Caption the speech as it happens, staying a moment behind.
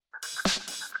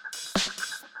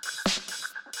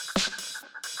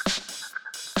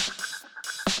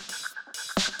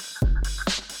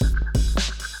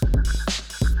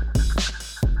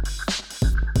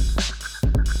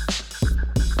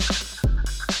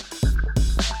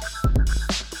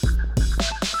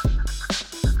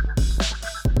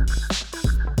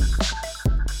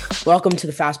Welcome to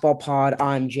the Fastball Pod.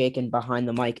 I'm Jake, and behind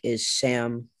the mic is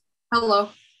Sam. Hello.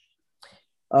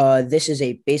 This is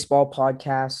a baseball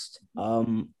podcast.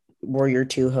 We're your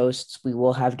two hosts. We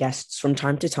will have guests from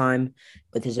time to time,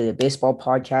 but this is a baseball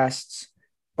podcast.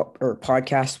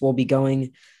 We'll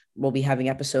be having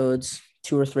episodes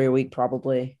 2 or 3 a week,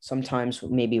 probably. Sometimes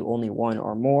maybe only one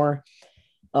or more.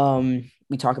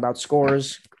 We talk about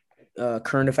scores,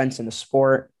 current events in the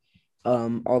sport,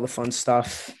 all the fun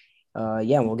stuff.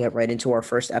 We'll get right into our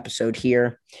first episode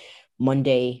here,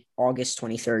 Monday, August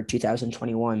 23rd,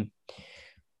 2021.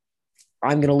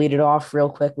 I'm going to lead it off real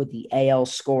quick with the AL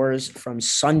scores from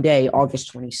Sunday,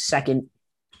 August 22nd.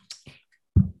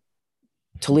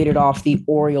 To lead it off, the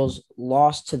Orioles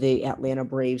lost to the Atlanta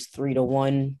Braves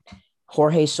 3-1.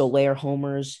 Jorge Soler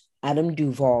homers. Adam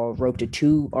Duvall roped a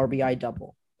 2 RBI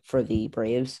double for the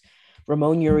Braves.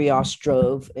 Ramon Urias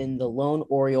drove in the lone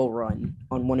Oriole run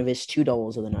on one of his 2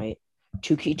 doubles of the night.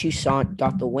 Touki Toussaint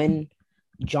got the win.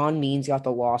 John Means got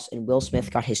the loss, and Will Smith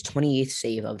got his 28th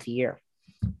save of the year.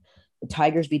 The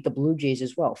Tigers beat the Blue Jays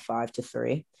as well,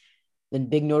 5-3. The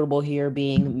big notable here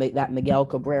being that Miguel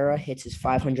Cabrera hits his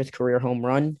 500th career home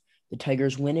run. The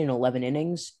Tigers win in 11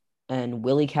 innings, and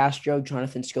Willie Castro,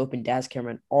 Jonathan Schoop, and Daz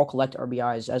Cameron all collect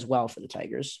RBIs as well for the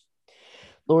Tigers.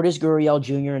 Lourdes Gurriel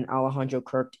Jr. and Alejandro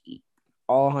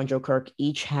Kirk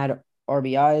each had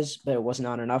RBIs, but it was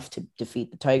not enough to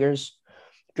defeat the Tigers.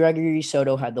 Gregory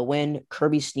Soto had the win,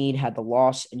 Kirby Snead had the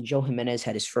loss, and Joe Jimenez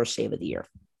had his first save of the year.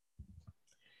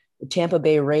 The Tampa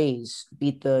Bay Rays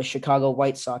beat the Chicago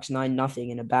White Sox 9-0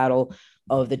 in a battle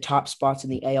of the top spots in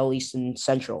the AL East and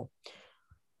Central.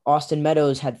 Austin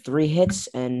Meadows had 3 hits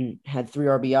and had 3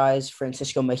 RBIs.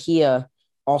 Francisco Mejia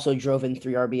also drove in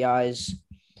 3 RBIs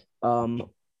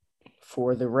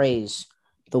for the Rays.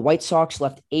 The White Sox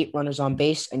left 8 runners on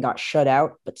base and got shut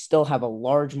out, but still have a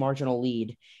large marginal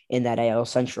lead in that AL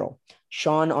Central.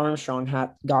 Sean Armstrong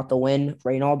got the win,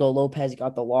 Reynaldo Lopez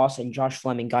got the loss, and Josh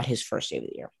Fleming got his first save of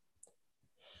the year.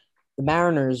 The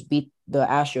Mariners beat the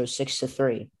Astros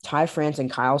 6-3. Ty France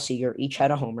and Kyle Seager each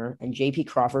had a homer, and J.P.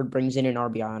 Crawford brings in an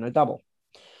RBI on a double.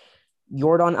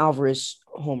 Yordan Alvarez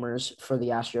homers for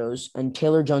the Astros, and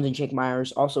Taylor Jones and Jake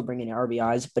Myers also bring in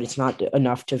RBIs, but it's not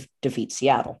enough to defeat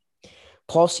Seattle.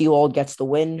 Paul Sewald gets the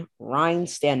win, Ryan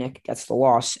Stanek gets the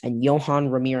loss, and Johan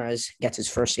Ramirez gets his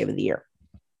first save of the year.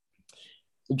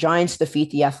 The Giants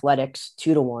defeat the Athletics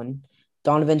 2-1.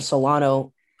 Donovan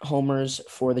Solano homers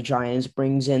for the Giants,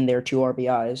 brings in their 2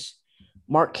 RBIs.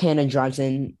 Mark Cannon drives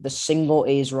in the single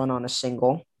A's run on a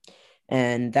single,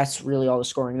 and that's really all the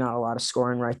scoring. Not a lot of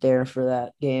scoring right there for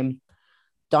that game.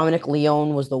 Dominic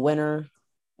Leone was the winner,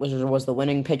 was the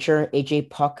winning pitcher. AJ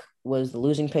Puck was the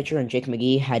losing pitcher, and Jake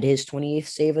Miggy had his 28th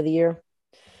save of the year.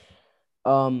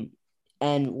 And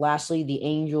lastly, the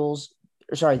Indians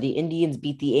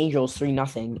beat the Angels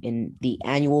 3-0 in the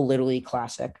annual Little League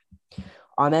Classic.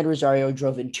 Ahmed Rosario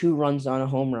drove in 2 runs on a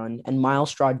home run, and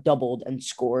Miles Straw doubled and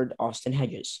scored Austin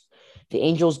Hedges. The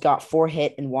Angels got 4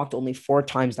 hit and walked only 4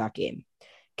 times that game.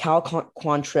 Cal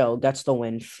Quantrill gets the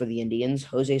win for the Indians,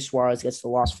 Jose Suarez gets the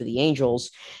loss for the Angels,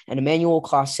 and Emmanuel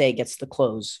Clase gets the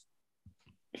close.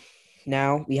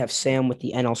 Now we have Sam with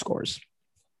the NL scores.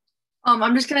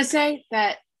 I'm just going to say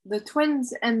that the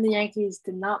Twins and the Yankees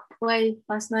did not play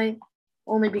last night,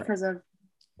 only because of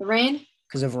the rain.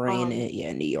 Because of rain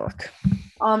in New York.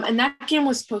 And that game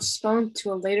was postponed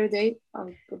to a later date.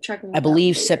 I'll check. I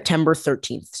believe September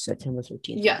 13th.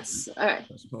 Yes. All right.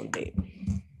 Postponed date.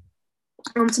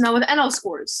 So now with NL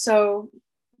scores. So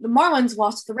the Marlins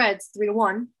lost to the Reds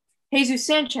 3-1. Jesus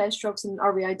Sanchez strokes an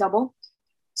RBI double.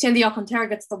 Sandy Alcantara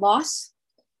gets the loss.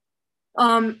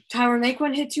 Tyler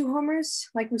Naquin hit 2 homers.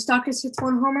 Mike Moustakas hits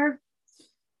 1 homer.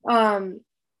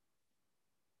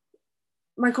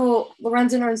 Michael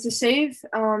Lorenzen earns the save.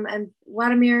 And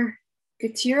Vladimir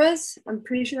Gutierrez, I'm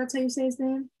pretty sure that's how you say his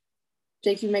name.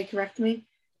 Jake, you may correct me.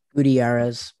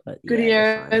 Gutierrez.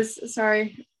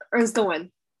 Sorry, earns the win.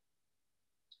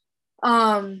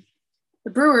 The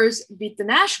Brewers beat the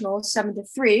Nationals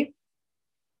 7-3.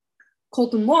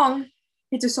 Colton Wong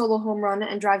hits a solo home run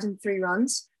and drives in 3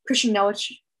 runs. Christian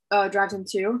Yelich drives in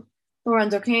 2.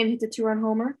 Lorenzo Cain hits a 2-run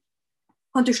homer.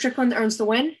 Hunter Strickland earns the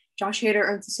win. Josh Hader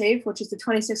earns the save, which is the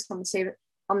 26th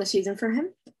on the season for him.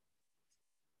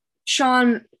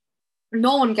 Sean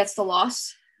Nolan gets the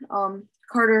loss.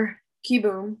 Carter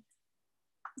Kieboom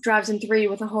drives in 3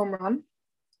 with a home run.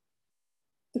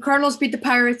 The Cardinals beat the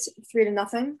Pirates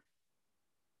 3-0.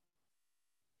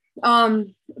 Paul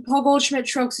Goldschmidt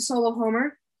strokes a solo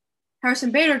homer.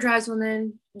 Harrison Bader drives one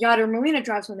in. Yadier Molina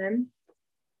drives one in.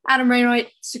 Adam Wainwright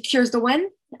secures the win.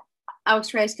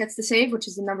 Alex Reyes gets the save, which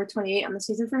is the number 28 on the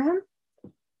season for him.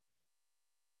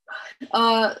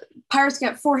 Pirates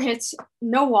get 4 hits,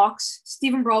 no walks.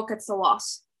 Stephen Brault gets the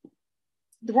loss.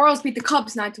 The Royals beat the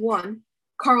Cubs 9-1.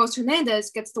 Carlos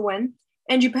Hernandez gets the win.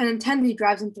 Angie Benintendi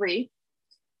drives in 3.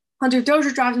 Hunter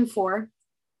Dozier drives in 4.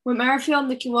 Whit Merrifield,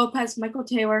 Nicky Lopez, Michael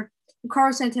Taylor, and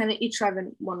Carlos Santana each drive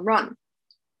in 1 run.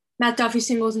 Matt Duffy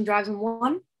singles and drives in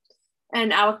 1.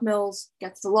 And Alec Mills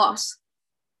gets the loss.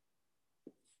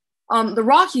 The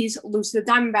Rockies lose to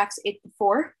the Diamondbacks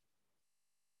 8-4.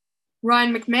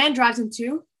 Ryan McMahon drives in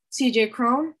 2. CJ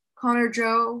Cron and Connor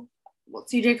Joe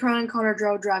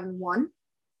drive in 1.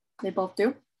 They both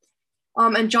do.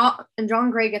 And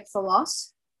John Gray gets the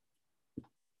loss.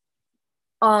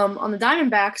 On the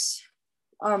Diamondbacks,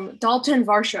 Dalton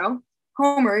Varsho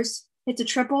homers, hits a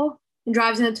triple, and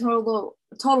drives in a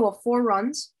total of 4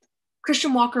 runs.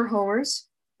 Christian Walker homers.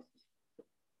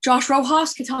 Josh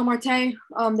Rojas, Ketel Marte,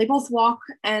 they both walk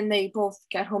and they both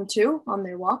get home too on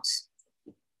their walks.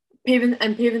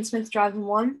 Pavin Smith drives in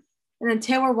 1. And then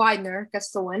Taylor Widener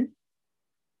gets the win.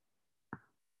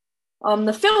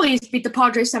 The Phillies beat the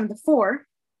Padres 7-4,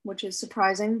 which is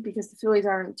surprising because the Phillies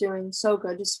aren't doing so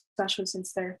good, especially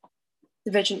since their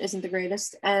division isn't the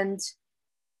greatest. And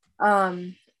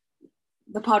the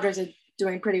Padres are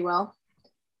doing pretty well.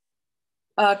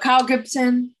 Kyle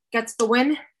Gibson gets the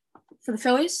win for the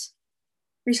Phillies.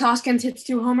 Rhys Hoskins hits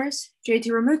 2 homers. JT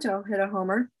Realmuto hit a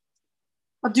homer.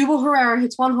 Abdul Herrera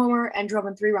hits 1 homer and drove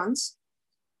in 3 runs.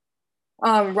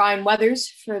 Ryan Weathers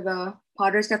for the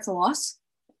Padres gets a loss.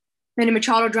 Manny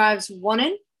Machado drives 1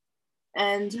 in.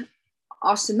 And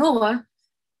Austin Nola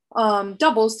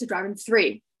doubles to drive in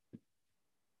 3.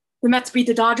 The Mets beat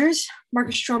the Dodgers.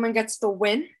 Marcus Stroman gets the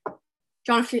win.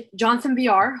 Jonathan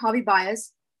Villar, Javi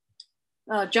Baez,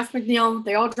 Jeff McNeil,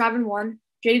 they all drive in 1.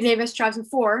 JD Davis drives in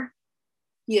 4.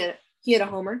 He hit a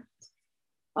homer.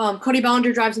 Cody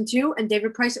Bellinger drives in 2, and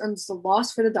David Price earns the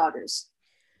loss for the Dodgers.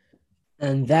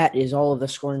 And that is all of the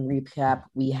scoring recap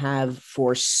we have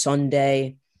for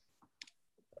Sunday,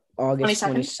 August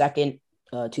 22nd,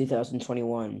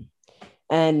 2021.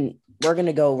 And we're going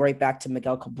to go right back to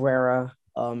Miguel Cabrera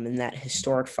in that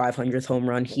historic 500th home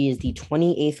run. He is the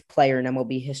 28th player in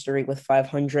MLB history with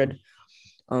 500.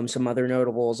 Some other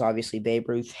notables, obviously Babe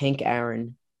Ruth, Hank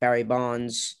Aaron, Barry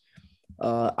Bonds,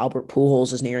 Albert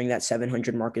Pujols is nearing that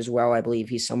 700 mark as well. I believe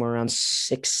he's somewhere around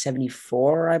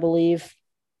 674, I believe.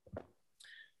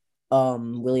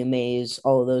 William Mays,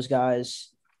 all of those guys.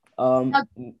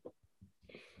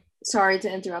 Sorry to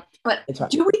interrupt, but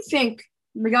do we think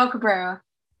Miguel Cabrera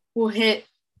will hit,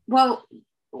 well,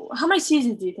 how many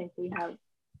seasons do you think we have?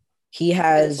 He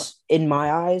has, in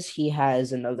my eyes, he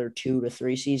has another 2 to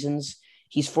 3 seasons.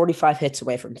 He's 45 hits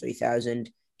away from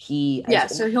 3,000.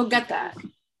 So he'll get that.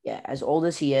 Yeah, as old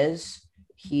as he is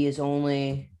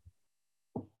only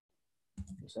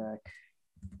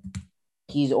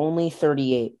he's only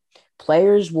 38.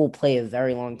 Players will play a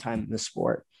very long time in the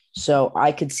sport. So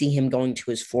I could see him going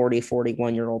to his 40,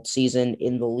 41-year-old season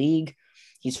in the league.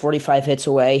 He's 45 hits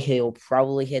away. He'll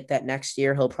probably hit that next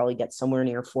year. He'll probably get somewhere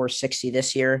near 460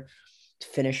 this year to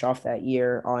finish off that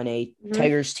year on a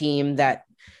Tigers team that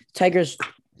Tigers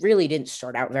really didn't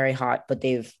start out very hot, but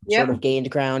they've sort of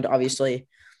gained ground. Obviously,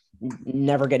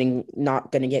 not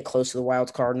going to get close to the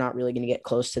wild card, not really going to get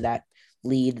close to that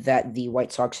lead that the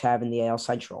White Sox have in the AL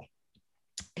Central.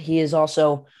 He is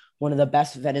also one of the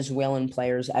best Venezuelan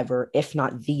players ever, if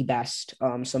not the best.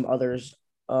 Some others,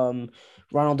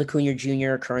 Ronald Acuna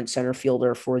Jr., current center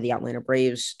fielder for the Atlanta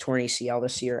Braves, torn ACL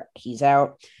this year. He's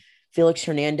out. Felix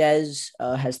Hernandez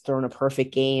has thrown a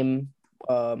perfect game.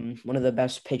 One of the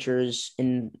best pitchers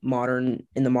in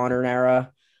the modern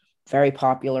era. Very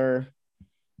popular.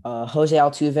 Jose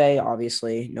Altuve,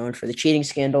 obviously known for the cheating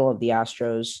scandal of the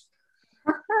Astros.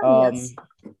 Yes.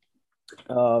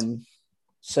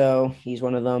 So he's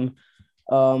one of them.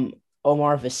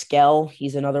 Omar Vizquel,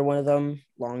 he's another one of them.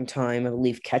 Long time, I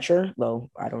believe, catcher, though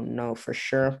I don't know for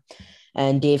sure.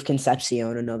 And Dave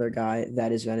Concepcion, another guy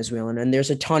that is Venezuelan. And there's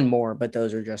a ton more, but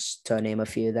those are just to name a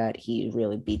few that he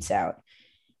really beats out.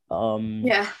 So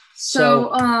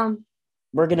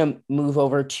we're going to move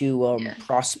over to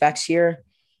prospects here.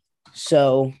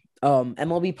 So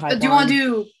MLB Pipeline. Do you want to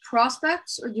do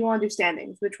prospects or do you want to do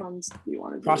standings? Which ones do you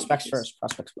want to do? Prospects first. All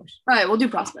right, we'll do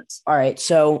prospects. All right,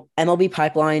 so MLB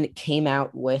Pipeline came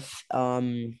out with a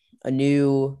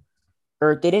new,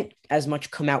 or didn't as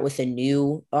much come out with a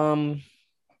new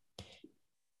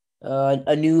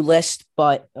list,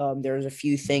 but there's a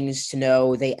few things to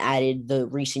know. They added the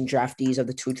recent draftees of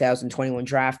the 2021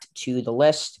 draft to the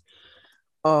list,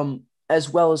 as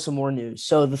well as some more news.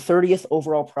 So the 30th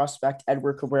overall prospect,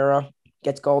 Edward Cabrera,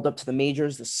 gets called up to the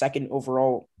majors. The second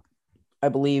overall, I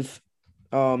believe,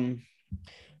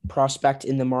 prospect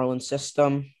in the Marlins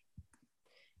system.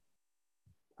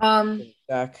 Um,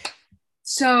 Back.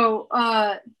 so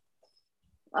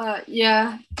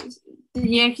yeah, the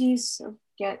Yankees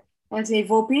get Anthony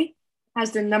Volpe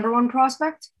as their number one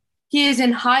prospect. He is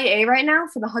in high A right now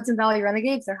for the Hudson Valley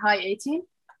Renegades, their high A team.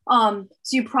 So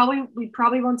we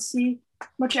probably won't see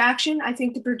much action. I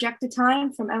think the projected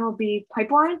time from MLB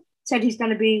Pipeline said he's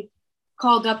going to be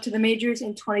called up to the majors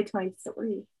in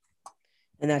 2023.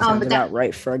 And that sounds about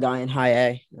right for a guy in high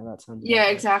A. No, that sounds yeah,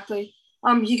 right. exactly.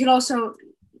 He could also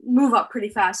move up pretty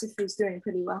fast if he's doing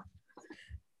pretty well.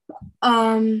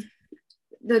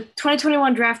 The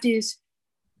 2021 draftees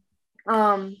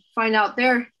find out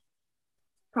their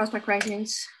prospect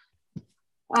rankings.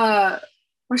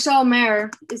 Marcel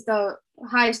Mayer is the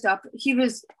highest up. He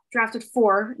was drafted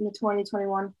 4 in the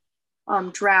 2021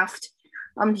 draft.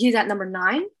 He's at number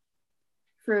 9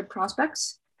 for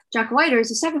prospects. Jack Leiter is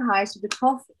the 2nd highest with the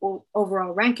 12th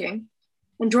overall ranking.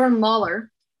 And Jordan Lawler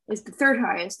is the 3rd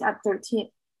highest at 13.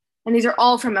 And these are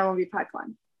all from MLB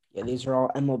Pipeline. Yeah, these are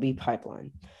all MLB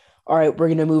Pipeline. All right, we're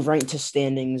going to move right into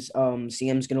standings.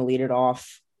 CM's going to lead it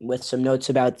off with some notes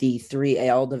about the 3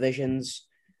 AL divisions,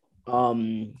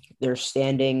 their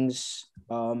standings,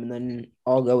 and then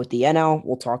I'll go with the NL.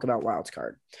 We'll talk about wild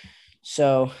card.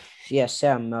 So, yeah,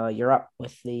 Sam, you're up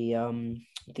with the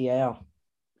AL.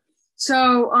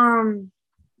 So,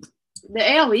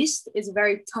 the AL East is a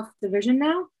very tough division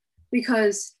now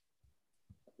because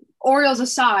Orioles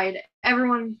aside,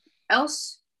 everyone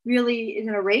else really is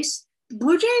in a race. The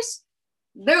Blue Jays,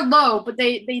 they're low, but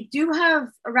they do have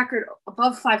a record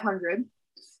above 500.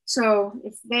 So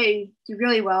if they do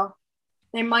really well,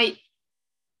 they might.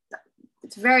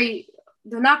 They're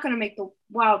not going to make the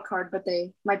wild card, but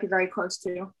they might be very close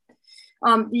to.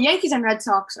 The Yankees and Red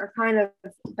Sox are kind of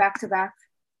back to back.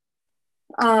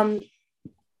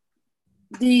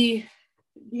 The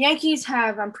Yankees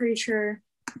have, I'm pretty sure,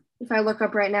 if I look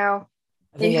up right now,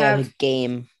 I think they have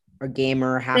a game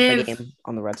or half a game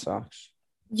on the Red Sox.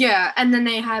 Yeah, and then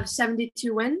they have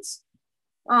 72 wins.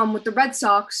 With the Red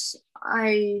Sox,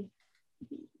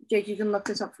 Jake, you can look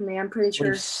this up for me. I'm pretty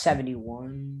sure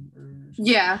 71.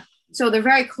 Yeah, so they're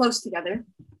very close together.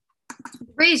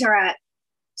 The Rays are at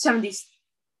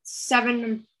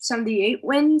 77, 78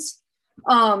 wins.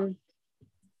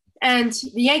 And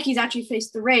the Yankees actually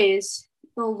faced the Rays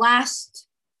the last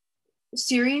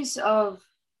series of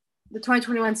the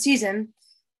 2021 season,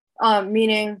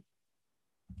 meaning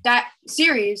that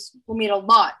series will mean a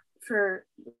lot for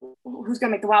who's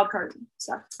going to make the wild card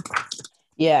stuff.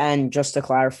 Yeah, and just to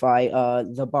clarify,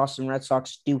 the Boston Red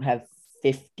Sox do have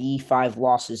 55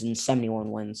 losses and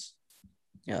 71 wins.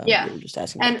 Yeah, we were just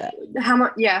asking and about that. How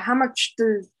much? Yeah, how much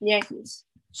do the Yankees?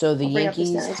 So the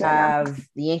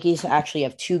Yankees actually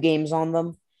have 2 games on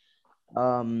them.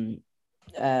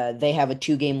 They have a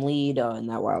 2-game lead in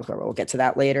that wild card. We'll get to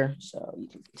that later, so you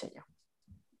can continue.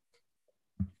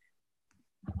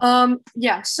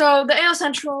 Yeah, so the AL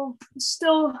Central is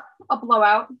still a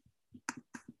blowout.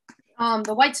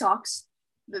 The White Sox,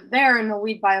 they're in the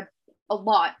lead by a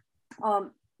lot.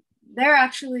 They're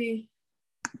actually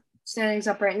standings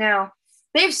up right now.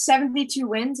 They have 72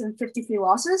 wins and 53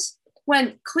 losses,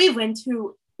 when Cleveland,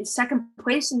 who is 2nd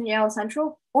place in the AL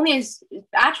Central, only is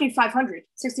actually 500,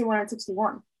 61 and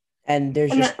 61. And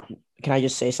can I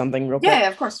just say something real quick? Yeah,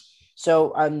 of course.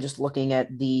 So I'm just looking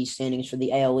at the standings for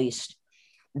the AL East.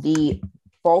 The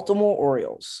Baltimore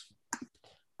Orioles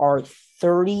are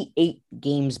 38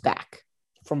 games back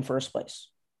from first place.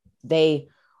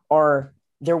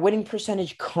 Their winning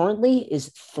percentage currently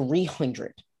is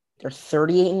 300. They're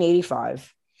 38 and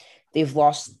 85. They've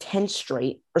lost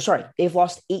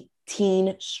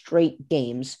 18 straight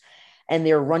games, and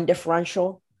their run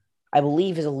differential, I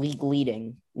believe, is a league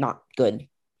leading, not good,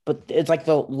 but it's like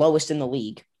the lowest in the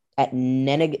league at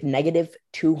negative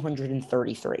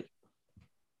 233.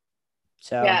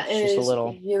 So yeah, it's just a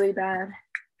little really bad.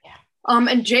 Yeah.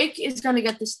 And Jake is going to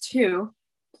get this too.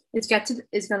 Is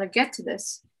going to get to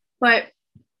this, but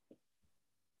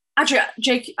actually,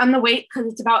 Jake, I'm gonna wait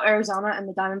because it's about Arizona and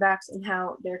the Diamondbacks and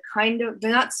how they're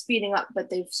not speeding up, but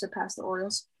they've surpassed the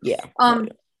Orioles. Yeah.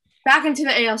 Back into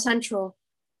the AL Central.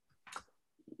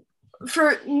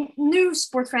 For new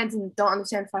sports fans and don't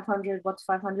understand 500, what's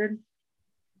 500?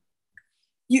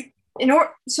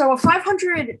 So a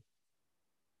 500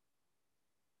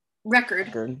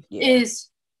 record is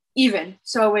even.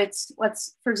 So it's,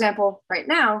 for example, right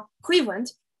now,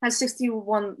 Cleveland has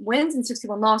 61 wins and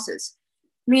 61 losses,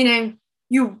 meaning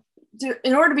in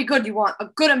order to be good, you want a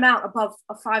good amount above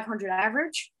a 500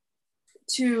 average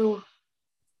to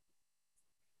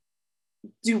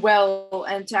do well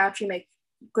and to actually make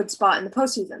a good spot in the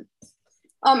postseason.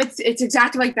 It's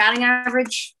exactly like batting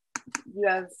average.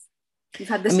 You've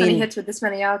had this many hits with this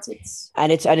many outs.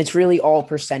 It's really all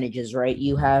percentages, right?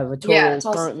 You have a total It's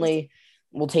also, currently.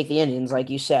 We'll take the Indians, like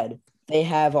you said. They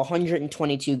have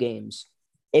 122 games.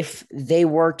 If they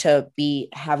were to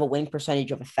have a win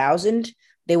percentage of 1,000,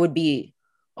 they would be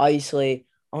obviously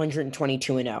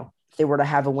 122-0. If they were to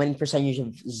have a win percentage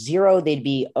of 0, they'd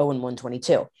be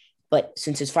 0-122. But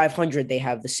since it's 500, they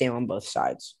have the same on both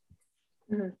sides.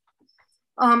 And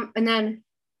then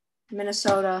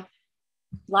Minnesota.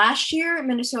 Last year,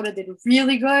 Minnesota did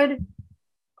really good.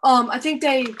 I think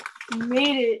they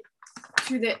made it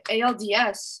to the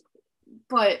ALDS,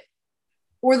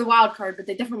 or the wild card, but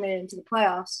they definitely made it into the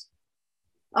playoffs.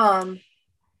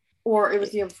 Or it was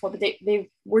the year before, but they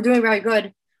were doing very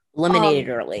good. Eliminated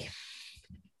early.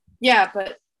 Yeah,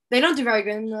 but they don't do very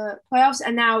good in the playoffs,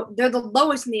 and now they're the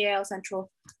lowest in the AL Central,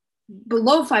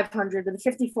 below 500 with a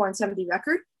 54-70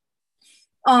 record.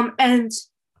 And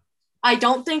I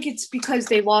don't think it's because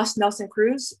they lost Nelson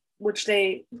Cruz, which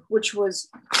was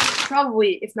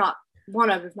probably, if not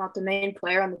the main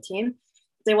player on the team.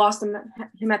 They lost him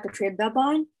at the trade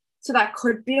deadline, so that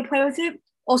could be a play with it.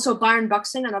 Also, Byron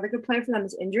Buxton, another good player for them,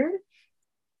 is injured,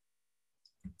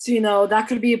 so that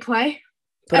could be a play.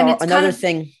 But another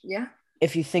thing, yeah,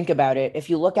 if you think about it, if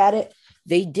you look at it,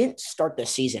 they didn't start the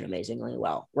season amazingly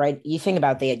well, right? You think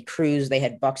about it, they had Cruz, they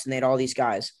had Buxton, they had all these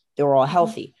guys. They were all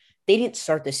healthy. They didn't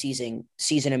start the season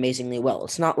amazingly well.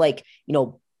 It's not like,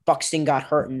 Buxton got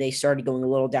hurt and they started going a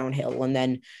little downhill, and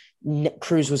then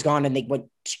Cruz was gone and they went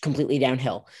completely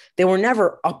downhill. They were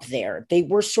never up there. They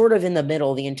were sort of in the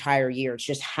middle the entire year. It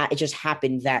just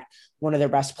happened that one of their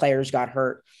best players got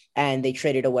hurt and they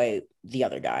traded away the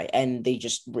other guy, and they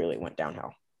just really went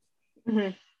downhill.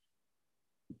 And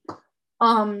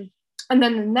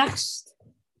then the next,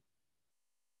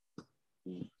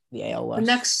 the AL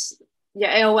West.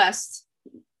 AL West.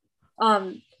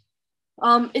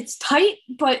 It's tight,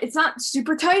 but it's not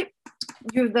super tight.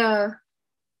 You have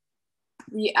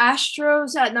the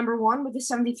Astros at number 1 with a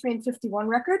 73-51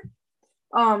 record.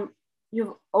 You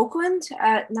have Oakland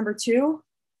at number 2,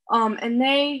 and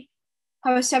they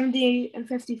have a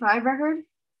 70-55 record.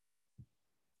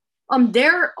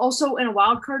 They're also in a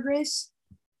wild card race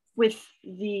with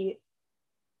the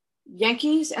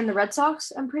Yankees and the Red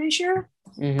Sox, I'm pretty sure.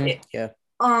 Yeah.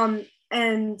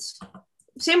 And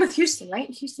same with Houston, right?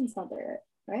 Houston's not there yet,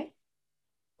 right?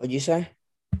 What'd you say?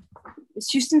 Is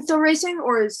Houston still racing,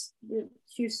 or is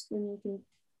Houston?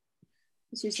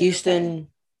 Houston.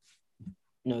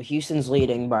 No, Houston's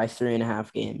leading by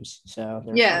 3.5 games, so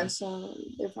fine. So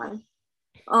they're fine.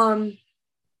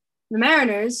 The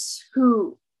Mariners,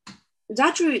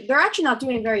 they're actually not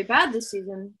doing very bad this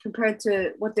season compared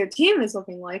to what their team is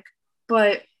looking like,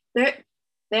 but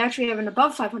they actually have an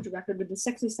above 500 record with the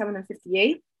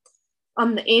 67-58.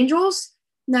 The Angels,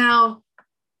 now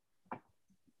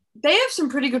they have some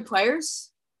pretty good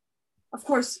players. Of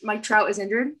course, Mike Trout is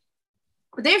injured,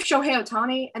 but they have Shohei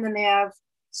Ohtani, and then they have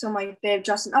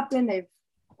Justin Upton, they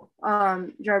have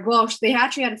Jared Walsh. They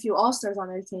actually had a few All-Stars on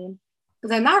their team, but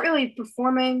they're not really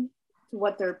performing to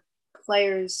what their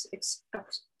players'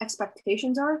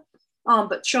 expectations are.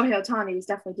 But Shohei Ohtani is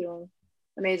definitely doing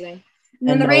amazing. And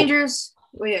then the Rangers,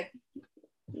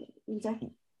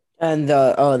 exactly. And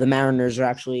the Mariners are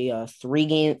actually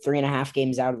 3.5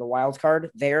 games out of the wild card.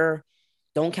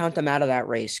 Don't count them out of that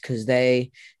race, because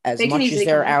as much as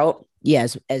they're out,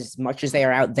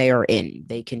 they are in.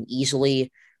 They can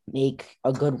easily make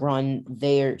a good run.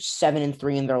 They're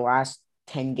 7-3 in their last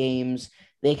 10 games.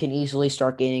 They can easily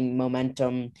start gaining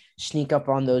momentum, sneak up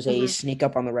on those A's, sneak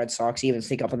up on the Red Sox, even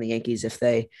sneak up on the Yankees if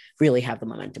they really have the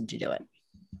momentum to do it.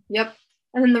 Yep.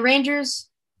 And then the Rangers,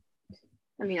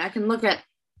 I can look at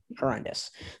horrendous.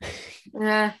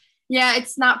 Yeah,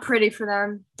 it's not pretty for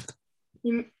them.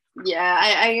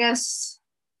 I guess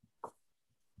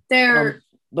they're.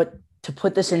 But to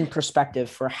put this in perspective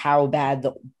for how bad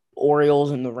the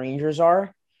Orioles and the Rangers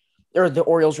are, or the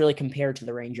Orioles really compared to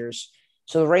the Rangers.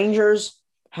 So the Rangers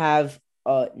have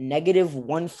a negative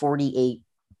 148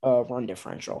 run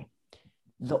differential.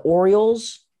 The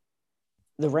Orioles,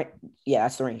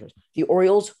 that's the Rangers. The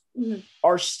Orioles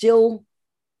are still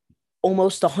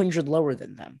almost 100 lower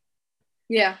than them.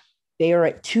 Yeah. They are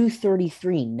at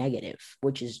 233 negative,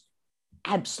 which is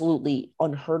absolutely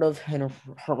unheard of and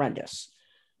horrendous.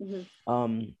 You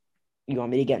want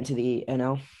me to get into the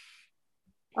NL?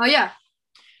 Oh, yeah.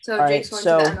 So all Jake's right,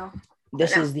 going to the NL.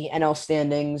 This is the NL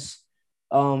standings.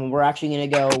 We're actually going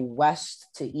to go west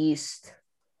to east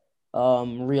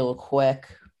real quick.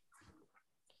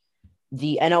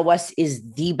 The NL West is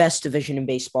the best division in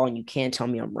baseball, and you can't tell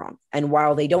me I'm wrong. And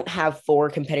while they don't have four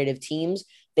competitive teams,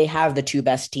 they have the two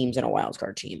best teams in a wild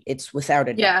card team. It's without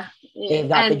a doubt. Yeah. They've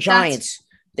got the And Giants.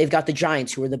 They've got the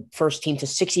Giants, who are the first team to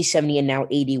 60, 70, and now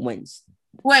 80 wins.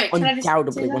 wait, can I just say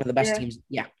Undoubtedly one that? of the best Yeah. teams.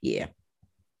 Yeah, yeah.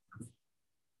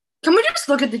 Can we just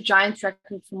look at the Giants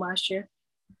record from last year?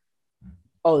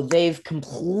 Oh, they've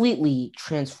completely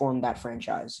transformed that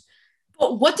franchise.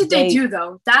 But what did they do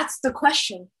though? That's the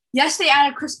question. Yes, they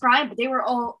added Chris Bryant, but they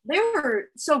were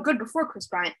so good before Chris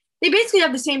Bryant. They basically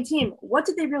have the same team. What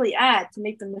did they really add to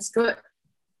make them this good?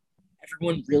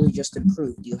 Everyone really just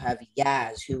improved. You have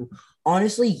Yaz, who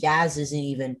honestly, Yaz isn't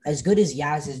even as good as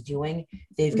Yaz is doing.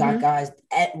 They've got guys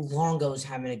at Longo's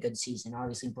having a good season.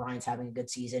 Obviously, Bryant's having a good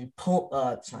season.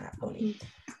 Sorry, not Pony.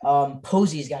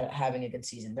 Posey's having a good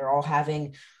season. They're all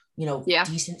having,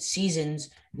 decent seasons.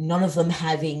 None of them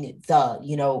having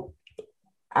the,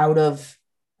 out of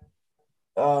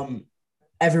none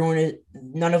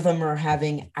of them are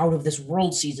having out of this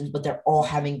world seasons, but they're all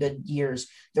having good years.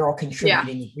 They're all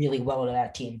contributing really well to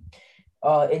that team.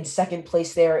 In second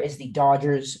place there is the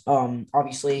Dodgers.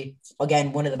 Obviously,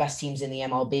 again, one of the best teams in the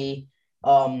MLB.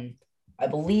 I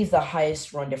believe the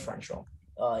highest run differential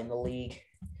in the league.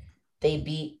 They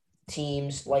beat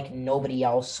teams like nobody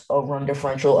else, a run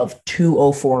differential of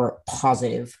 204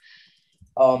 positive.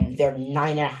 They're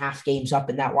 9.5 games up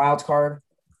in that wild card.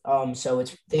 So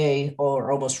they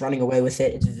are almost running away with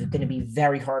it. It's going to be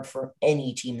very hard for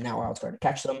any team in that wild card to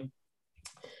catch them.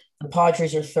 The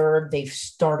Padres are third. They've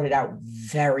started out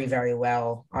very, very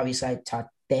well. Obviously,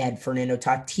 they had Fernando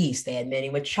Tatis, they had Manny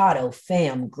Machado,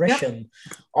 Pham, Grisham,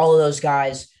 all of those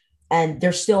guys, and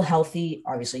they're still healthy.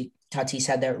 Obviously, Tatis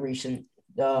had that recent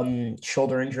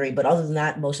shoulder injury, but other than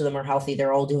that, most of them are healthy.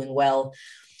 They're all doing well.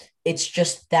 It's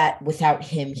just that without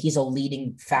him, he's a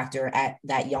leading factor at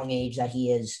that young age that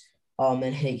he is.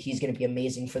 And he's going to be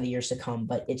amazing for the years to come.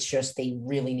 But it's just they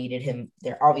really needed him.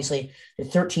 They're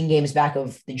 13 games back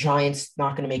of the Giants.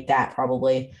 Not going to make that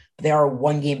probably. But they are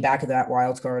 1 game back of that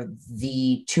wild card.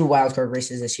 The 2 wild card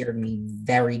races this year are going to be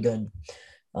very good.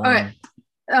 Okay.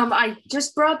 I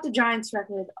just brought up the Giants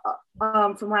record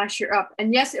from last year up.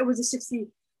 And yes, it was a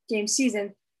 60-game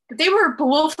season. But they were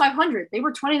below 500. They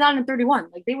were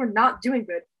 29-31. Like, they were not doing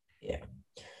good. Yeah.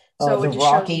 So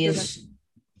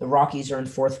the Rockies are in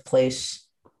fourth place.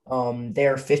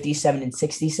 They're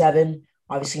 57-67.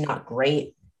 Obviously not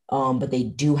great, but they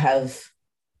do have,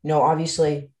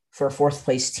 obviously for a fourth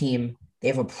place team, they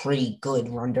have a pretty good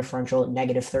run differential at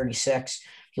 -36.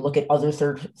 If you look at other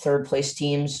third place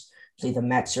teams, the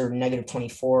Mets are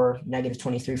 -24,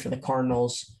 -23 for the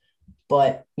Cardinals.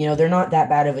 But, they're not that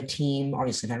bad of a team.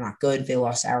 Obviously, they're not good. They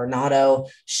lost Arenado.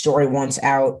 Story wants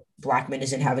out. Blackman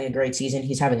isn't having a great season.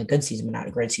 He's having a good season, but not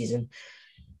a great season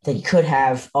that he could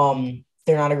have.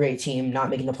 They're not a great team, not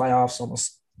making the playoffs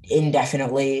almost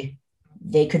indefinitely.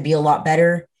 They could be a lot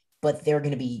better, but they're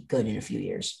going to be good in a few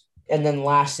years. And then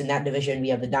last in that division, we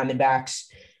have the Diamondbacks,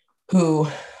 who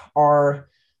are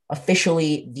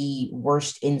officially the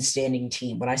worst in standing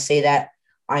team. When I say that,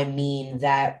 I mean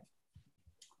that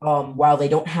while they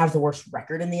don't have the worst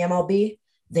record in the MLB,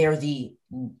 they're the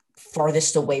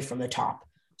farthest away from the top.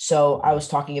 So I was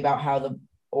talking about how the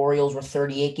Orioles were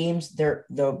 38 games. The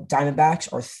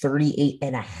Diamondbacks are 38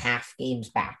 and a half games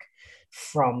back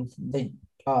from the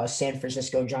San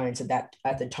Francisco Giants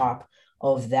at the top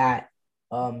of that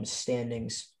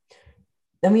standings.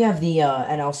 Then we have the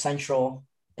NL Central.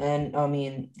 And I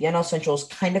mean, the NL Central is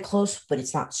kind of close, but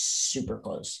it's not super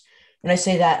close. When I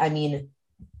say that, I mean,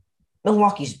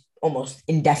 Milwaukee's almost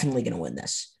indefinitely going to win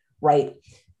this, right?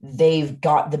 They've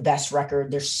got the best record.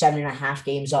 They're 7.5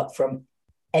 games up from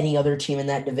any other team in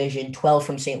that division, 12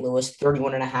 from St. Louis,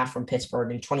 31.5 from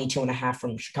Pittsburgh, and 22.5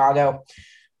 from Chicago.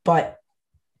 But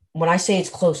when I say it's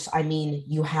close, I mean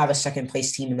you have a second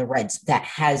place team in the Reds that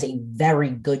has a very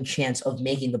good chance of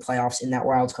making the playoffs in that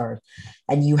wild card.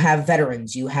 And you have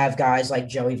veterans. You have guys like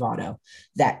Joey Votto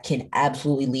that can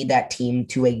absolutely lead that team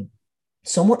to a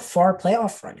somewhat far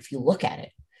playoff run if you look at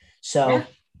it. So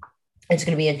it's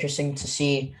going to be interesting to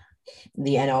see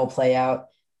the NL play out.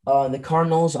 The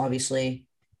Cardinals, obviously,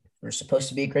 were supposed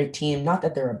to be a great team. Not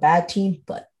that they're a bad team,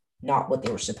 but not what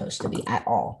they were supposed to be at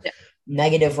all. Yeah.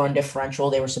 Negative run differential.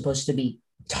 They were supposed to be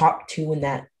top 2 in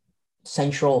that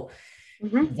Central.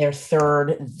 They're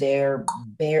third. They're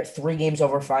 3 games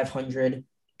over 500,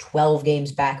 12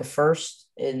 games back of first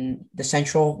in the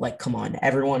Central. Like, come on.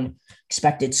 Everyone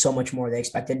expected so much more. They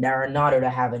expected Arenado to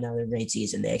have another great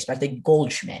season. They expected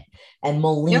Goldschmidt and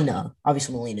Molina. Yep.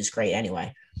 Obviously, Molina's great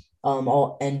anyway.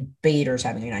 And Bader's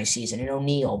having a nice season and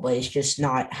O'Neill, but it's just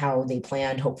not how they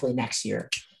planned. Hopefully next year.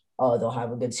 they'll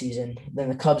have a good season. Then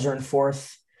the Cubs are in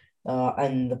fourth,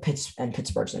 and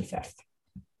Pittsburgh's in fifth.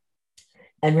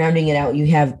 And rounding it out, we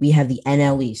have the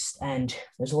NL East, and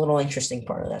there's a little interesting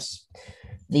part of this.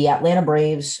 The Atlanta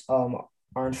Braves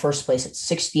are in first place at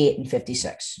 68 and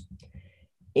 56.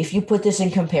 If you put this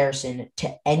in comparison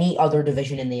to any other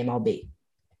division in the MLB,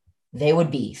 they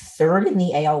would be third in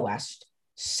the AL West,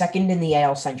 second in the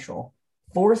AL Central,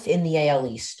 fourth in the AL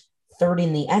East, third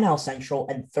in the NL Central,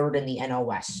 and third in the NL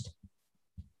West.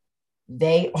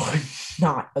 They are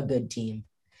not a good team.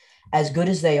 As good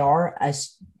as they are,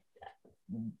 as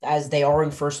they are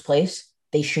in first place,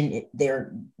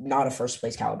 they're not a first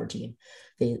place caliber team.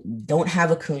 They don't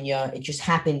have Acuna. It just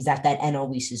happens that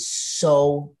NL East is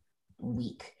so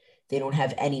weak. They don't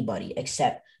have anybody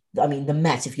except, the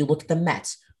Mets. If you look at the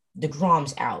Mets,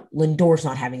 DeGrom's out. Lindor's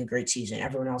not having a great season.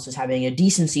 Everyone else is having a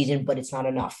decent season, but it's not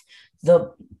enough.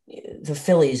 The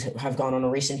Phillies have gone on a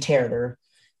recent tear.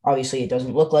 Obviously, it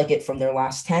doesn't look like it from their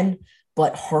last 10,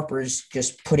 but Harper's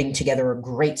just putting together a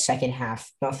great second half.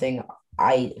 Nothing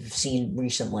I've seen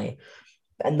recently.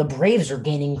 And the Braves are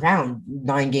gaining ground.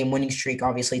 9-game winning streak,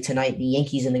 obviously, tonight. The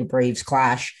Yankees and the Braves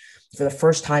clash for the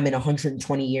first time in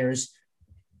 120 years.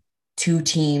 Two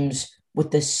teams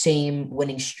with the same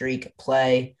winning streak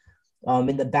play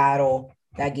in the battle.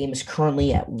 That game is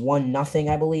currently at 1-0,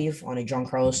 I believe, on a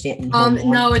Giancarlo Stanton home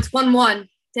run. No, it's 1-1.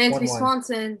 Dansby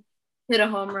Swanson hit a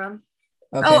home run.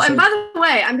 Okay, and by the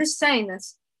way, I'm just saying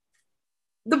this.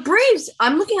 The Braves,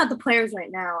 I'm looking at the players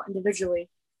right now individually,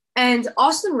 and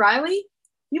Austin Riley,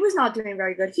 he was not doing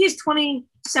very good. He has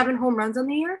 27 home runs on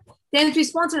the year. Dansby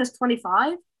Swanson has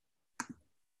 25.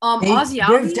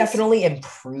 They've definitely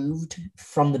improved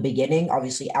from the beginning.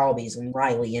 Obviously, Albies and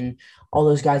Riley and all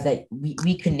those guys that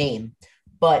we could name.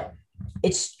 But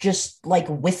it's just like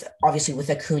with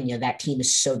Acuna, that team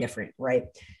is so different, right?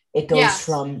 It goes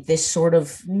from this sort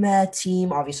of meh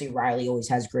team. Obviously, Riley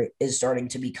always is starting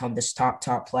to become this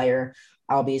top player.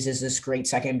 Albies is this great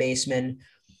second baseman.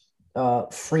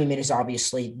 Freeman is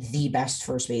obviously the best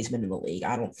first baseman in the league.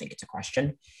 I don't think it's a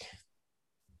question.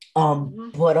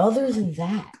 But other than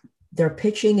that, their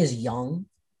pitching is young,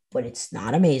 but it's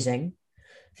not amazing.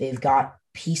 They've got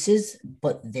pieces,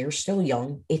 but they're still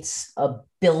young. It's a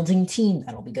building team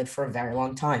that'll be good for a very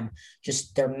long time.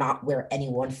 Just they're not where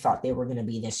anyone thought they were going to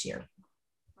be this year.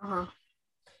 Uh-huh.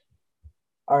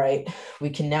 All right, we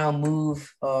can now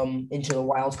move into the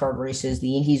wild card races. The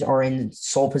Yankees are in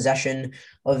sole possession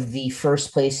of the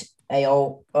first place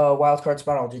AL wild card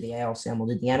spot. I'll do the AL, Sam will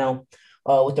do the NL.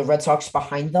 With the Red Sox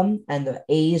behind them, and the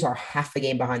A's are half a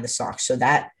game behind the Sox. So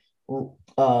that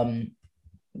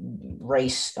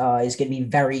race is going to be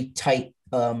very tight.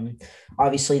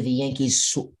 Obviously, the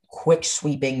Yankees quick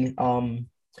sweeping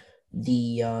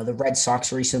the Red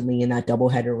Sox recently in that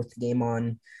doubleheader with the game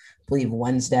on, I believe,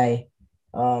 Wednesday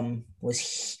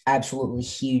was absolutely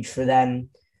huge for them.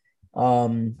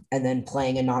 And then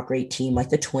playing a not great team like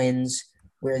the Twins,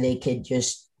 where they could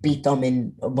just beat them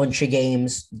in a bunch of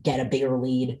games, get a bigger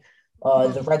lead.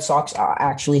 The Red Sox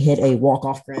actually hit a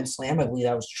walk-off grand slam. I believe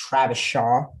that was Travis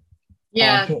Shaw.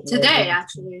 Yeah, today,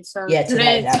 actually. So yeah,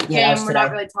 today. That game we're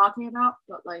not really talking about,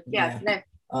 but today.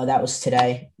 That was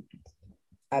today.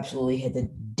 Absolutely hit the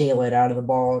daylight out of the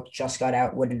ball. Just got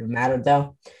out. Wouldn't have mattered,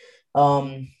 though.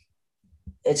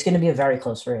 It's going to be a very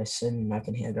close race, and I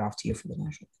can hand it off to you for the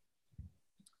National.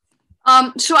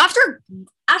 So after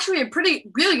actually a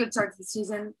really good start to the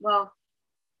season, well,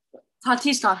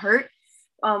 Tatis got hurt,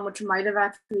 which might have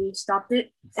actually stopped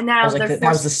it. And now that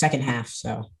was the second half,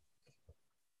 so.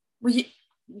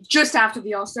 Just after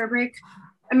the All-Star break.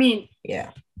 I mean,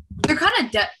 yeah, they're kind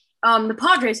of the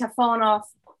Padres have fallen off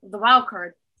the wild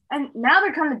card, and now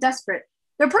they're kind of desperate.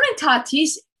 They're putting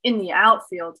Tatis in the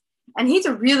outfield, and he's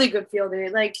a really good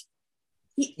fielder. Like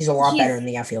he's a lot better in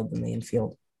the outfield than the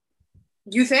infield.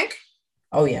 You think?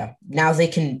 Oh yeah. Now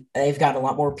they've got a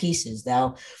lot more pieces.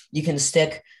 Now you can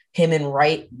stick him in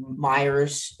right.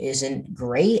 Myers isn't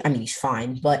great. I mean, he's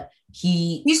fine, but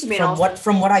he used to be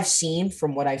from what I've seen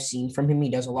from him, he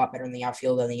does a lot better in the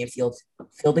outfield than the infield,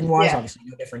 fielding wise. Obviously,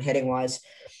 no different hitting wise.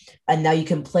 And now you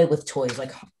can play with toys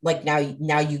like now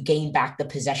you gain back the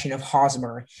possession of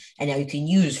Hosmer, and now you can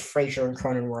use Frazier and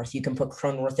Cronenworth. You can put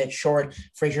Cronenworth at short,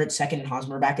 Frazier at second, and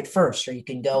Hosmer back at first, or you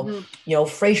can go,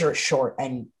 Frazier at short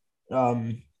and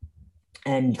Cronenworth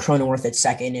at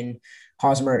second and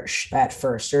Hosmer at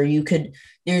first. Or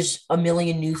there's a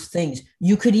million new things.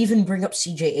 You could even bring up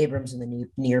CJ Abrams in the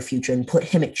near future and put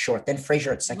him at short, then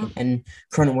Frazier at second and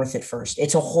Cronenworth at first.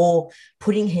 It's a whole,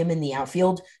 putting him in the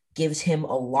outfield gives him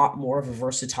a lot more of a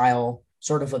versatile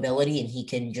sort of ability, and he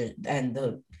can just,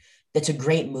 it's a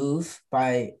great move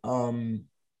by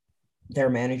their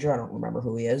manager. I don't remember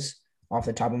who he is off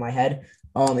the top of my head.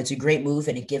 It's a great move,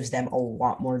 and it gives them a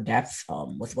lot more depth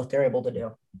with what they're able to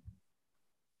do.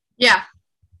 Yeah.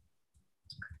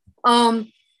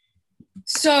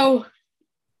 So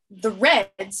the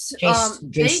Reds,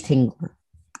 Jace Tingler.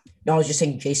 No, I was just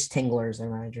saying Jace Tingler is their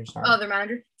manager. Sorry. Oh, their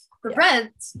manager. The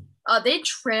Reds, they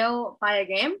trail by a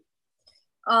game.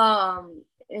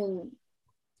 And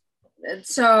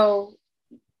so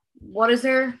what is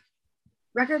their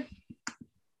record?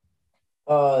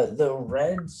 The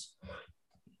Reds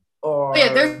are.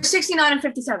 They're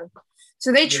 69-57.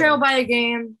 So they trail by a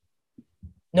game.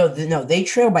 No, they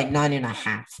trail by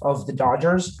 9.5 of the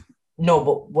Dodgers. No,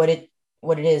 but what it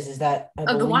is that I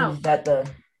believe the Wild. that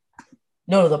the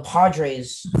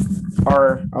Padres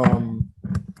are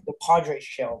the Padres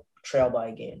trail by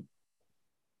a game.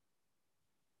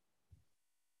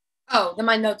 Oh, then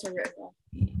my notes are written wrong.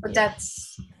 But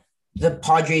that's the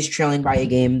Padres trailing by a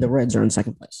game. The Reds are in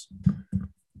second place.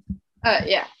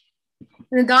 Yeah.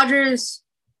 And the Dodgers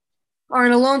are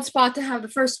in a lone spot to have the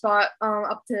first spot,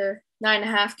 up to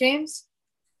 9.5 games.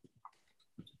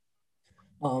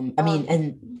 I mean,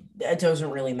 and it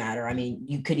doesn't really matter. I mean,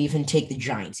 you could even take the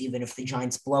Giants, even if the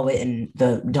Giants blow it and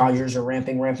the Dodgers are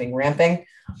ramping.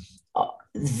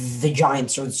 The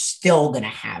Giants are still going to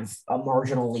have a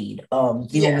marginal lead.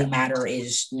 The only matter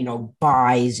is,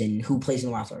 buys and who plays in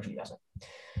the last who doesn't.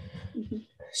 Mm-hmm.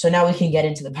 So now we can get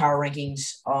into the power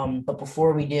rankings. But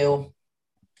before we do,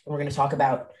 we're going to talk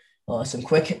about some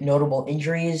quick notable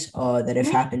injuries that have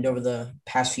happened over the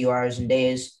past few hours and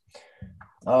days.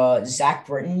 Zach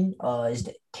Britton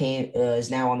is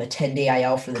now on the 10-day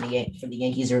IL for the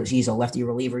Yankees. He's a lefty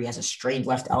reliever. He has a strained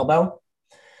left elbow.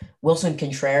 Wilson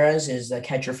Contreras is the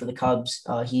catcher for the Cubs.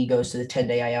 He goes to the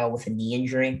 10-day IL with a knee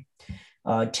injury.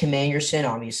 Tim Anderson,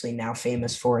 obviously now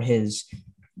famous for his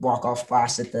walk-off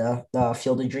blast at the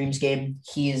Field of Dreams game.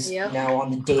 He is now on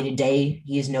the day-to-day.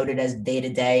 He is noted as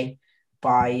day-to-day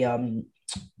by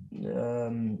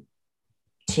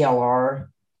TLR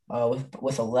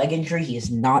with a leg injury. He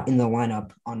is not in the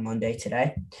lineup on Monday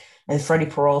today. And Freddie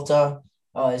Peralta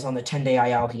is on the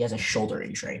 10-day IL. He has a shoulder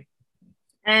injury.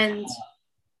 And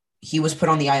he was put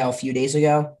on the IL a few days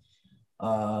ago.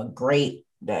 Great,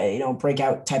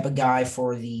 breakout type of guy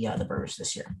for the Brewers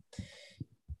this year.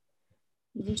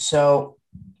 So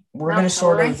we're going to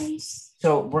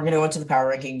we're going to go into the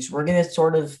power rankings. We're going to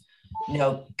sort of,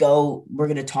 we're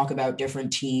going to talk about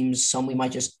different teams. Some we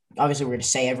might obviously we're going to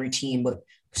say every team, but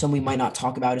some we might not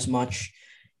talk about as much.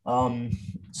 One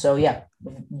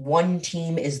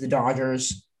team is the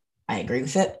Dodgers. I agree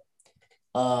with it.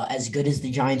 As good as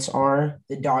the Giants are,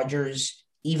 the Dodgers,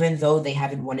 even though they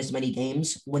haven't won as many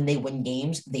games, when they win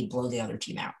games, they blow the other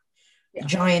team out. Yeah. The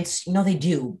Giants,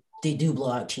 they do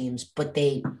blow out teams, but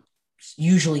they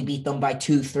usually beat them by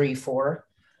 2, 3, 4.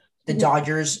 The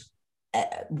Dodgers,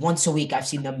 once a week, I've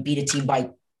seen them beat a team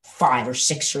by 5 or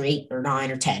 6 or 8 or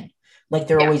 9 or 10. Like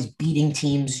they're always beating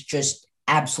teams just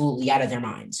absolutely out of their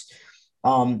minds.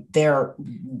 They're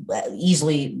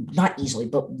not easily,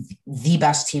 but the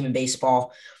best team in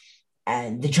baseball.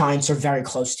 And the Giants are very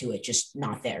close to it, just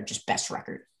not there, just best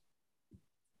record.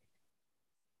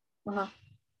 Uh-huh.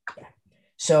 Yeah.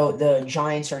 So the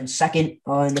Giants are in second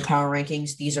in the power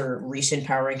rankings. These are recent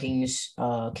power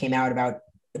rankings, came out about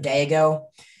a day ago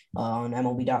on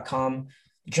MLB.com.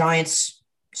 Giants,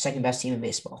 second best team in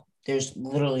baseball. There's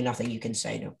literally nothing you can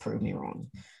say to prove me wrong.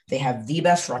 They have the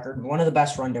best record, one of the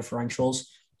best run differentials.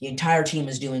 The entire team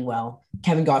is doing well.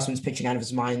 Kevin Gausman's pitching out of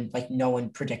his mind like no one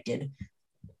predicted.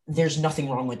 There's nothing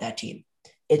wrong with that team.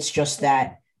 It's just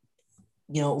that,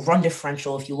 run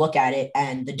differential, if you look at it,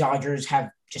 and the Dodgers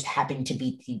have just happened to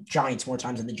beat the Giants more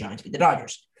times than the Giants beat the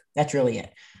Dodgers. That's really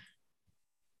it.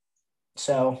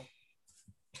 So,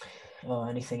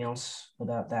 anything else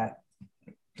about that?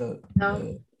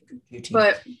 No.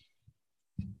 But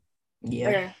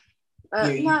yeah.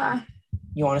 Okay.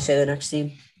 You want to say the next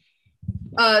team?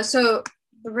 So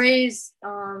the Rays,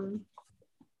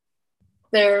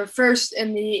 they're first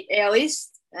in the AL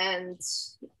East, and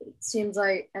it seems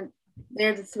like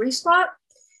they're the 3 spot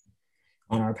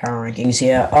on our power rankings.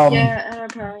 Yeah. On our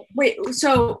power. Wait.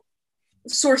 So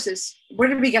sources. Where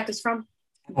did we get this from?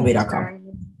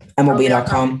 MLB.com.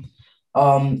 MLB.com.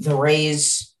 The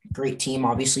Rays, great team,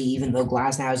 obviously, even though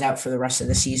Glasnow is out for the rest of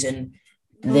the season.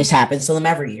 This happens to them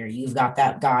every year. You've got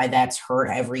that guy that's hurt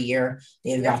every year.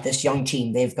 They've got this young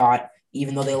team. They've got,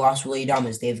 even though they lost Willie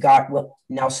Adames, they've got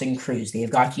Nelson Cruz. They've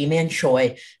got Ji-Man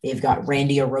Choi. They've got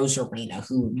Randy Arozarena,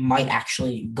 who might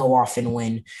actually go off and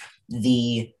win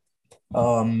the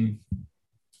Rookie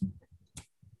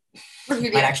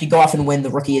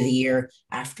of the Year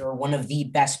after one of the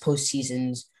best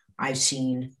postseasons I've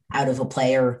seen out of a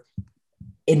player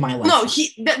in my life.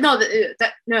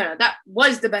 That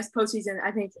was the best postseason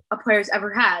I think a player's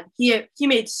ever had.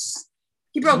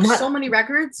 He broke so many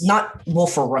records. Not well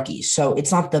for rookies, so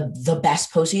it's not the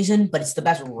best postseason, but it's the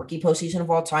best rookie postseason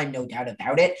of all time, no doubt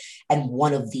about it, and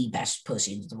one of the best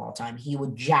postseasons of all time. He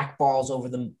would jack balls over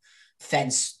the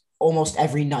fence almost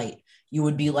every night. You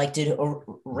would be like, did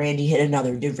Randy hit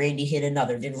another? Did Randy hit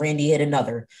another? Did Randy hit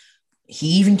another? He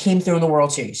even came through in the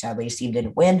World Series. Sadly, his team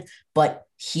didn't win, but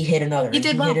he hit another. Hit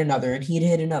another, and he'd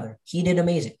hit another. He did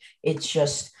amazing. It's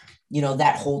just,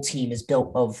 that whole team is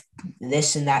built of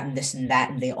this and that and this and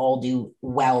that, and they all do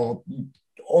well,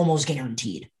 almost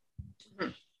guaranteed.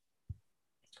 Mm-hmm.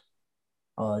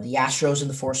 The Astros in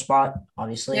the 4th spot,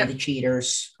 obviously, the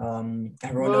cheaters.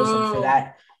 Everyone knows them for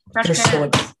that.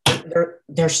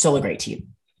 They're still a great team.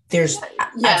 There's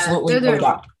absolutely no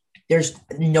doubt. There's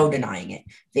no denying it.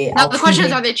 The question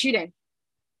is, are they cheating?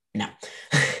 No.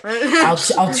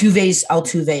 Altuve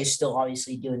is still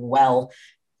obviously doing well.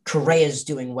 Correa's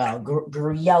doing well.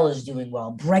 Gurriel is doing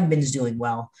well. Bregman's doing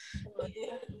well.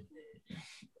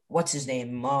 What's his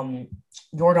name?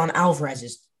 Yordan Alvarez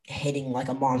is hitting like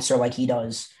a monster like he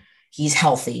does. He's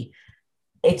healthy.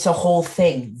 It's a whole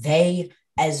thing. They,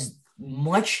 as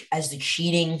much as the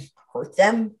cheating hurt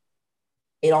them,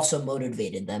 it also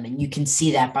motivated them. And you can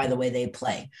see that by the way they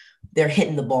play. They're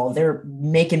hitting the ball. They're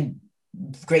making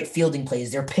great fielding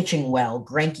plays. They're pitching well.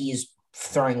 Greinke is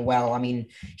throwing well. I mean,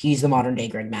 he's the modern day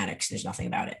Greg Maddux. There's nothing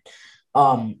about it.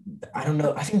 I don't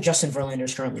know. I think Justin Verlander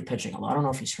is currently pitching. I don't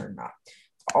know if he's hurt or not.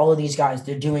 All of these guys,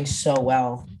 they're doing so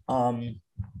well.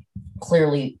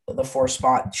 Clearly, the 4th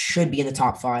spot should be in the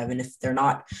top 5. And if they're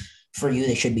not for you,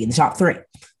 they should be in the top 3.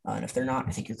 And if they're not,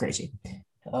 I think you're crazy.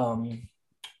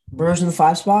 Brewers in the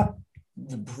 5 spot.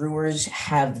 The Brewers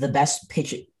have the best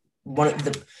pitching. I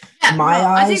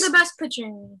think the best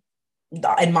pitching.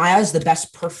 In my eyes, the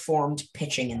best performed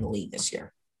pitching in the league this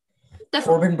year.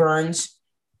 Definitely. Corbin Burns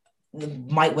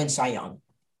might win Cy Young.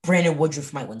 Brandon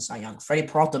Woodruff might win Cy Young. Freddie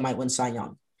Peralta might win Cy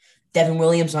Young. Devin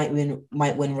Williams might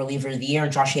win Reliever of the Year,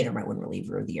 and Josh Hader might win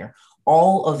Reliever of the Year.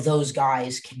 All of those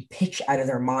guys can pitch out of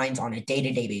their minds on a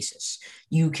day-to-day basis.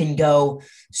 You can go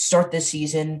start this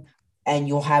season, and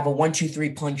you'll have a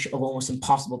 1-2-3 punch of almost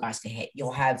impossible guys to hit.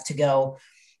 You'll have to go,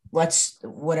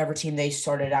 whatever team they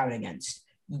started out against.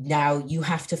 Now you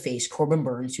have to face Corbin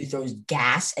Burns, who throws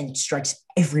gas and strikes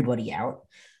everybody out.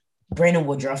 Brandon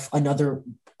Woodruff, another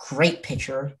great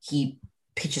pitcher. He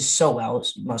pitches so well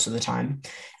most of the time.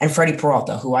 And Freddie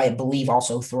Peralta, who I believe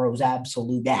also throws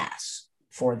absolute gas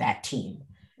for that team.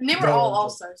 And they were all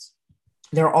all-stars.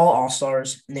 They're all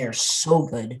all-stars, and they are so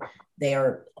good. They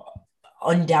are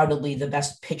undoubtedly the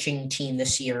best pitching team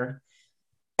this year.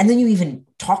 And then you even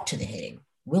talk to the hitting.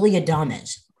 Willie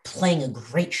Adames playing a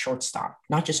great shortstop,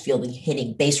 not just fielding,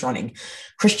 hitting, base running.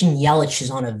 Christian Yelich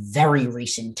is on a very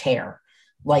recent tear.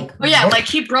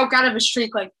 He broke out of a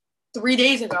streak 3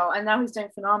 days ago, and now he's doing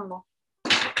phenomenal.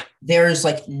 There's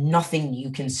nothing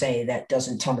you can say that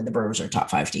doesn't tell me the Brewers are a top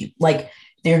 5 team.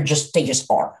 They just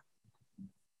are.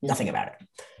 Nothing about it.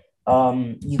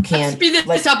 You can't speed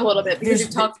this up a little bit because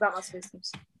you've talked about most of these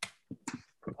teams.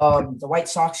 The White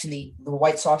Sox and the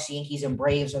Yankees and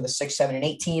Braves are the 6, 7, and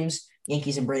 8 teams.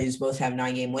 Yankees and Braves both have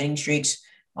 9-game winning streaks.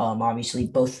 Obviously,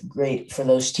 both great for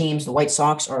those teams. The White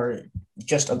Sox are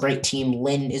just a great team.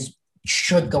 Lynn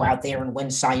should go out there and win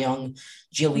Cy Young.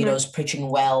 Giolito's pitching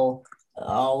well.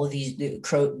 All of these,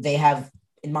 they have,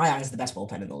 in my eyes, the best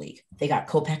bullpen in the league. They got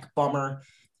Kopech, Bummer,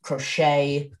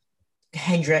 Crochet,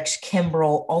 Hendricks,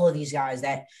 Kimbrel, all of these guys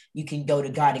that you can go to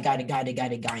guy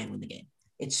and win the game.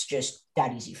 It's just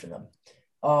that easy for them.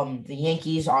 The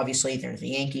Yankees, obviously, they're the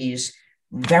Yankees.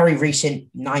 Very recent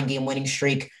 9-game winning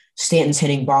streak. Stanton's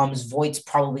hitting bombs. Voigt's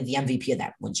probably the MVP of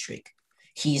that win streak.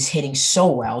 He's hitting so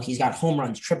well. He's got home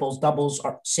runs, triples, doubles,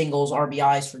 singles,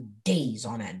 RBIs for days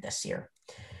on end this year.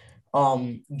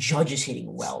 Judge is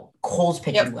hitting well. Cole's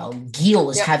pitching well. Gil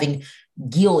is having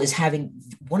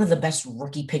one of the best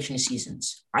rookie pitching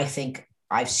seasons I think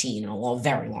I've seen in a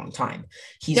very long time.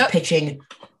 He's pitching,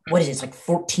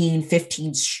 14,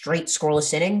 15 straight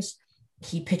scoreless innings.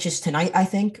 He pitches tonight, I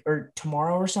think, or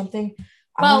tomorrow or something.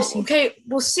 We'll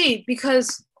see,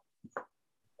 because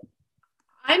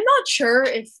I'm not sure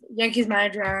if Yankees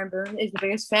manager Aaron Boone is the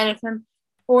biggest fan of him.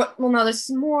 This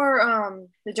is more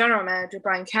the general manager,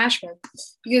 Brian Cashman,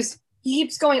 because he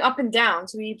keeps going up and down.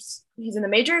 So he's in the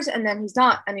majors, and then he's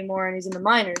not anymore, and he's in the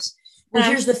minors. Well,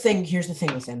 here's the thing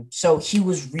with him. So he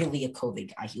was really a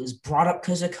COVID guy. He was brought up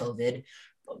because of COVID.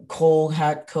 Cole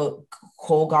had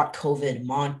Cole got COVID.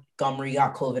 Montgomery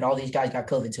got COVID. All these guys got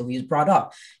COVID. So he was brought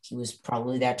up. He was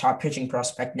probably that top pitching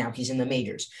prospect. Now he's in the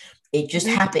majors. It just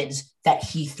happens that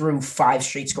he threw 6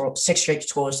 straight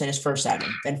scoreless in his first outing,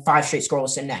 then 5 straight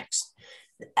scoreless in next.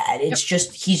 And it's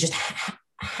just he's just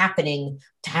happening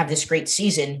to have this great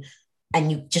season, and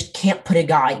you just can't put a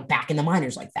guy back in the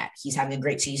minors like that. He's having a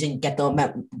great season. Get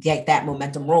that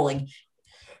momentum rolling.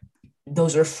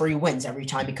 Those are free wins. Every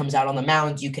time he comes out on the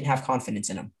mound, you can have confidence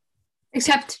in him.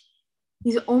 Except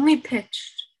he's only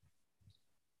pitched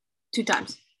 2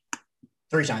 times.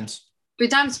 3 times. 3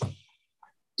 times.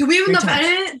 Do we have enough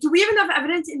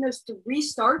evidence in those 3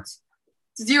 starts?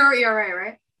 0 ERA,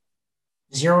 right?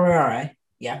 0 ERA.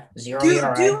 Yeah, 0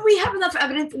 ERA. Do we have enough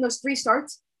evidence in those 3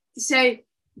 starts to say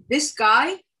this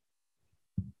guy,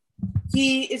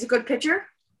 he is a good pitcher?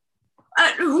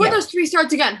 Who are those 3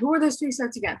 starts again?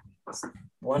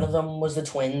 One of them was the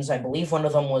Twins. I believe one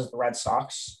of them was the Red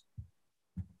Sox.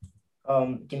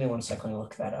 Give me 1 second to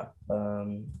look that up.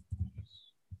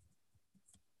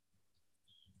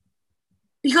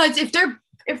 Because if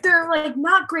they're like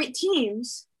not great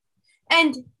teams,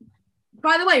 and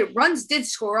by the way, runs did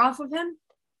score off of him.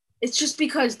 It's just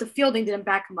because the fielding didn't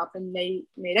back him up and they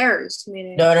made errors.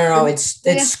 No. It's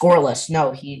scoreless.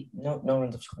 No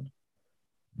runs have scored.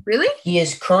 Really? He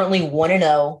is currently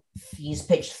 1-0. He's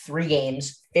pitched 3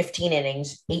 games, 15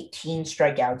 innings, 18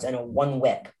 strikeouts, and a 1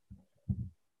 whip.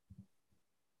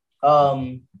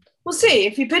 We'll see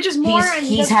if he pitches more.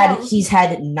 He's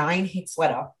had 9 hits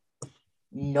let up,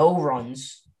 no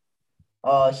runs.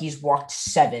 He's walked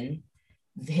 7.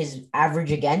 His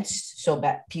average against, so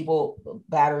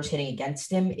batters hitting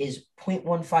against him is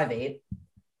 .158.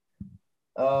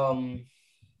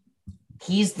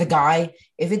 He's the guy.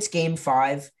 If it's game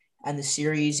 5 and the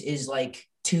series is like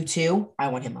 2-2, I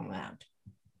want him on the mound.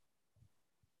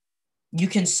 You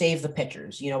can save the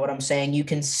pitchers. You know what I'm saying? You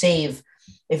can save.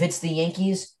 If it's the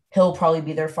Yankees, he'll probably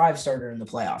be their 5 starter in the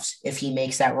playoffs. If he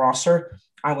makes that roster,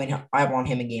 I want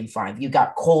him in game 5. You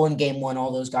got Cole in game 1,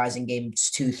 all those guys in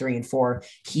games 2, 3, and 4.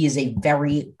 He is a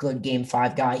very good game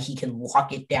 5 guy. He can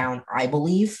lock it down, I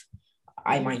believe.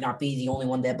 I might not be the only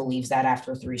one that believes that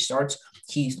after 3 starts.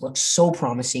 He looks so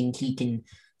promising. He can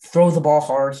throw the ball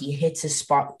hard. He hits his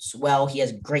spots well. He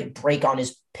has great break on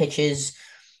his pitches,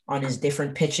 on his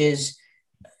different pitches.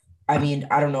 I mean,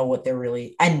 I don't know what they're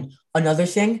really – and another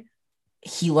thing,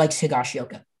 he likes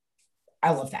Higashioka.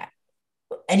 I love that.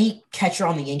 Any catcher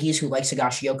on the Yankees who likes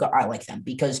Higashioka, I like them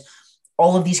because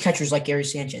all of these catchers like Gary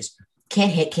Sanchez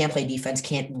can't hit, can't play defense,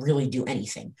 can't really do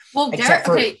anything. Well,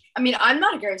 I mean, I'm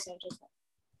not a Gary Sanchez fan,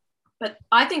 but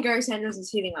I think Gary Sanchez is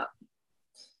heating up.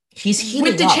 He's heating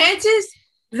with the up. Chances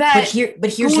that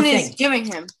but here's the thing. is giving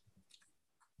him.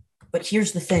 But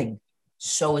here's the thing.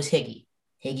 So is Higgy.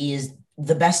 Higgy is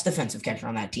the best defensive catcher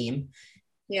on that team.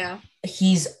 Yeah.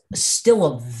 He's still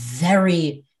a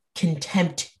very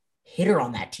contempt hitter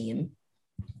on that team.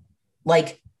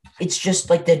 Like, it's just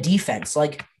like the defense.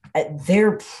 Like,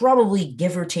 they're probably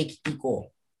give or take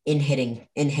equal in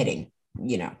hitting,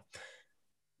 you know.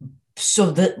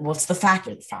 So what's the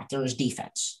factor? The factor is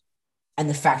defense. And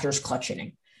the factor is clutch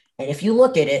hitting. And if you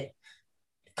look at it,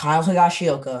 Kyle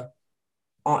Higashioka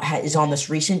is on this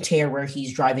recent tear where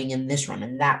he's driving in this run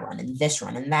and that run and this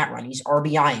run and that run. He's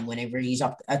RBIing whenever he's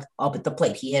up at the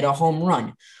plate. He hit a home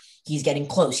run. He's getting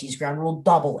close. He's ground rule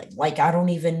doubling. Like, I don't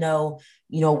even know,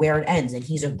 where it ends. And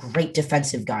he's a great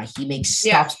defensive guy. He makes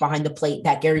stops behind the plate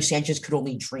that Gary Sanchez could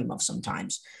only dream of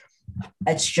sometimes.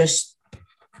 It's just,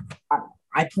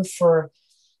 I prefer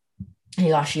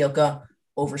Higashioka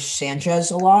over Sanchez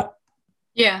a lot.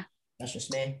 Yeah. That's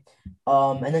just me.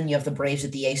 And then you have the Braves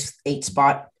at the 8th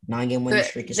spot, 9-game winning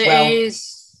streak as the well.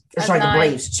 A's the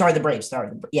Braves. Sorry, the Braves.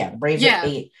 The Braves at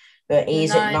 8. The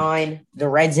A's at 9. The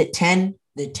Reds at 10.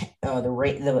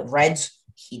 The Reds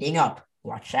heating up.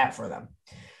 Watch that for them.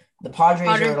 The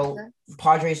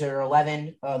Padres are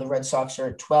 11. The Red Sox are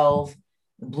at 12.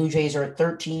 The Blue Jays are at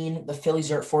 13. The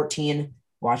Phillies are at 14.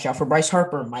 Watch out for Bryce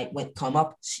Harper. Might come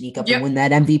up, sneak up and win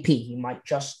that MVP. He might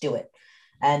just do it.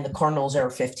 And the Cardinals are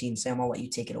 15. Sam, I'll let you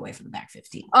take it away from the back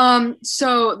 15.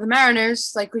 So the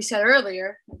Mariners, like we said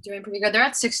earlier, are doing pretty good. They're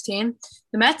at 16.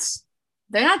 The Mets,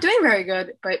 they're not doing very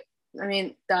good, but I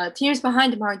mean, the teams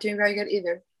behind them aren't doing very good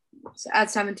either. So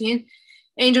at 17.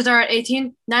 Angels are at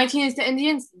 18. 19 is the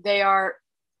Indians. They are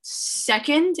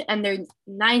second, and they're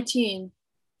 19.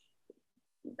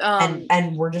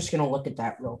 And we're just going to look at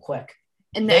that real quick.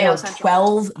 In the AL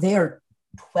Central. They are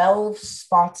 12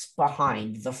 spots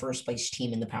behind the first place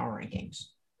team in the power rankings.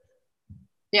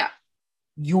 Yeah.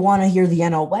 You want to hear the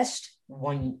NL West?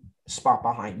 1 spot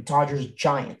behind. Dodgers,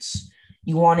 Giants.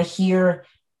 You want to hear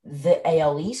the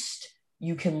AL East,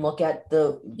 you can look at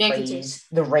the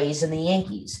Rays and the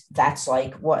Yankees. That's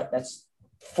like what? That's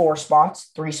 3 spots.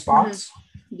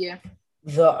 Mm-hmm. Yeah.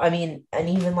 And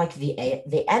even like the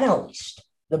NL East,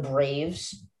 the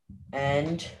Braves,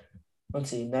 and let's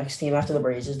see, next team after the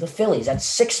Braves is the Phillies. That's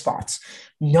 6 spots.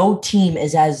 No team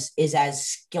is as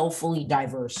skillfully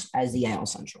diverse as the AL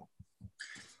Central.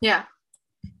 Yeah.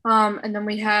 And then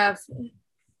we have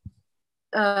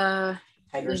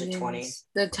Tigers at 20.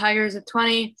 The Tigers at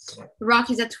 20. The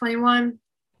Rockies at 21.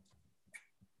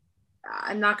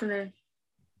 I'm not gonna.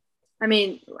 I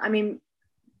mean,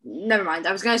 never mind.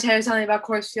 I was gonna say something about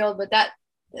Coors Field, but that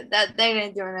they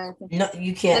ain't doing anything. No,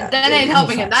 you can't. That ain't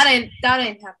helping him. That ain't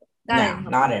happening.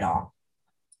 Not at all.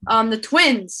 The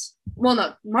Twins. Well,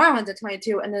 no, Marlins at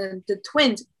 22, and then the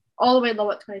Twins all the way low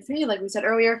at 23. Like we said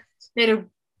earlier, they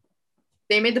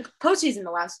made the postseason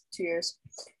the last 2 years,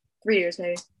 3 years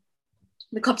maybe.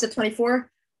 The Cubs at 24,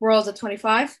 Royals at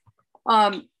 25.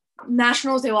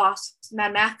 Nationals, they lost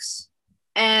Mad Max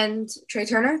and Trey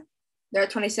Turner. They're at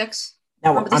 26.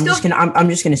 Now, I'm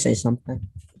just gonna say something.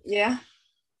 Yeah.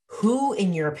 Who,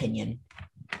 in your opinion,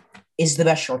 is the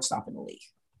best shortstop in the league?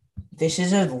 This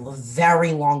is a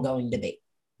very long-going debate.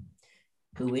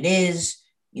 Who it is,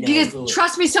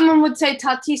 trust me, someone would say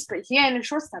Tatis, but he ain't a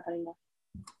shortstop anymore.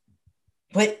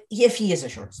 But if he is a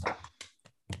shortstop.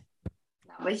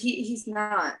 No, but he's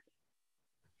not.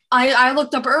 I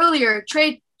looked up earlier.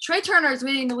 Trey Turner is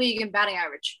leading the league in batting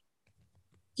average.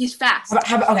 He's fast.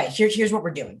 Okay, here's what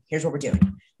we're doing.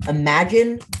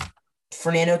 Imagine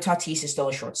Fernando Tatis is still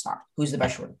a shortstop. Who's the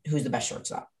best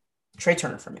shortstop? Trey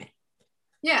Turner for me.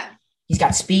 Yeah. He's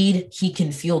got speed. He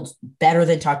can field better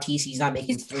than Tatis. He's not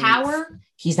making power.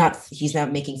 He's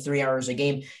not making 3 hours a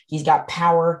game. He's got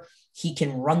power. He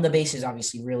can run the bases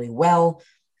obviously really well.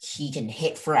 He can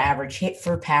hit for average, hit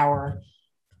for power.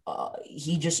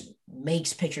 He just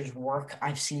makes pitchers work.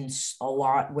 I've seen a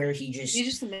lot where he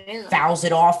just fouls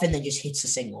it off and then just hits a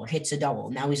single or hits a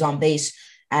double. Now he's on base,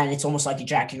 and it's almost like a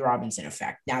Jackie Robinson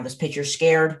effect. Now this pitcher's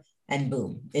scared, and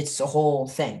boom, it's a whole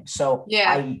thing. So yeah.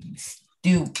 I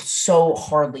do so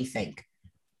hardly think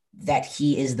that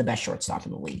he is the best shortstop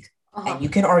in the league. Uh-huh. And you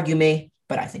can argue me,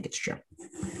 but I think it's true.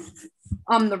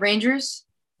 The Rangers.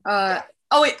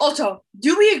 Also,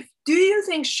 do you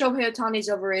think Shohei Ohtani is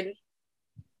overrated?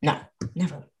 No,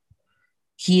 never.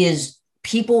 He is.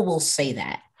 People will say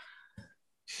that,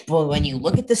 but when you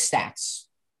look at the stats,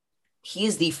 he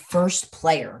is the first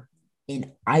player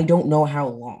in I don't know how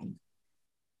long.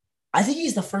 I think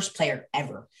he's the first player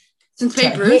ever since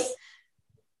Babe Ruth.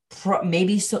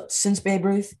 Since Babe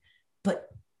Ruth, but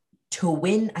to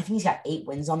win, I think he's got 8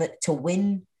 wins on it.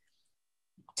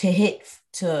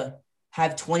 To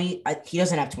have 20. He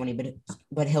doesn't have 20,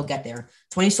 but he'll get there.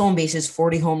 20 stolen bases,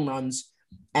 40 home runs,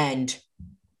 and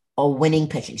a winning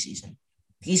pitching season.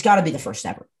 He's got to be the first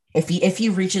ever. If he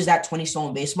reaches that 20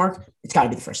 stolen base mark, it's got to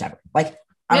be the first ever. Like,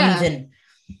 there's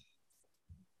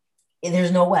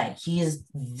no way. He is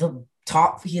a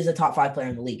top 5 player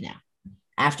in the league now.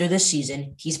 After this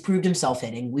season, he's proved himself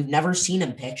hitting. We've never seen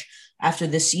him pitch. After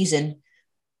this season,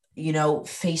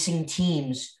 facing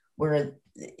teams where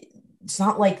it's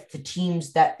not like the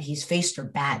teams that he's faced are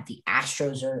bad. The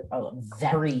Astros are a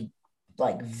very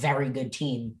good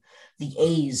team. The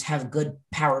A's have good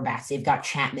power bats. They've got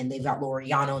Chapman, they've got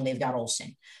Laureano, and they've got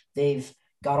Olsen. They've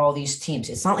got all these teams.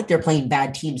 It's not like they're playing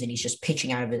bad teams and he's just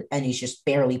pitching out of it and he's just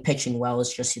barely pitching well.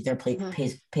 It's just they're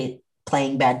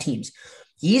playing bad teams.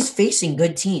 He's facing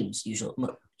good teams usually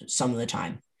some of the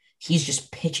time. He's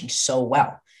just pitching so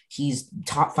well. He's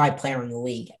top 5 player in the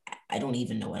league. I don't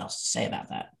even know what else to say about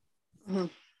that.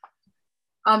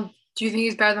 Mm-hmm. Do you think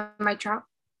he's better than Mike Trout?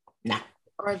 Nah.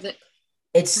 Or is it?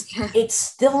 It's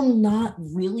still not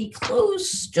really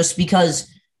close just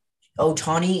because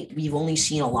Ohtani, we've only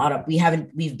seen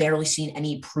we've barely seen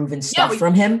any proven stuff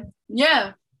from him.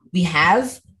 Yeah. We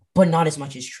have, but not as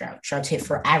much as Trout. Trout's hit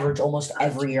for average almost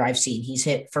every year I've seen. He's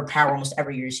hit for power almost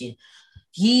every year I've seen.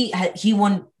 He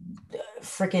won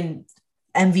freaking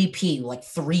MVP like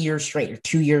 3 years straight or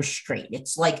 2 years straight.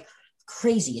 It's like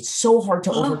crazy. It's so hard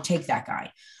to overtake that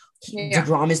guy. Yeah.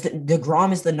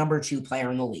 DeGrom is the number 2 player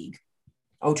in the league.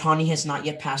 Ohtani has not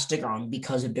yet passed DeGrom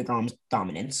because of DeGrom's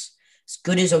dominance. As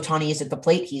good as Ohtani is at the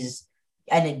plate,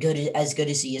 as good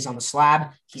as he is on the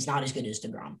slab, he's not as good as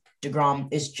DeGrom.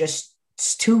 DeGrom is just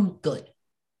too good.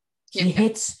 He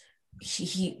hits.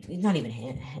 He's not even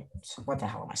hit. What the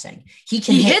hell am I saying? He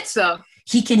hits though.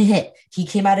 He can hit. He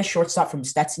came out as shortstop from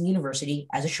Stetson University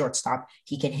as a shortstop.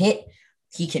 He can hit.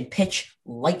 He can pitch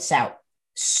lights out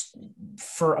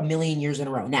for a million years in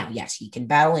a row. Now, yes, he can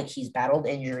battle it. He's battled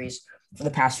injuries. for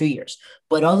the past few years.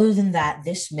 But other than that,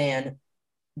 this man,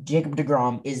 Jacob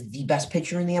deGrom, is the best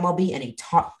pitcher in the MLB and a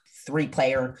top 3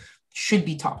 player, should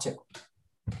be top 2.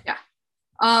 Yeah.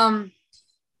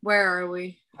 Where are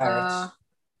we? Pirates.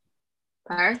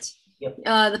 Pirates. Yep.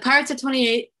 The Pirates at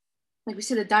 28. Like we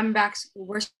said, the Diamondbacks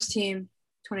worst team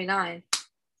 29,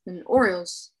 and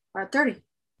Orioles are at 30.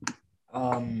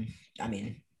 I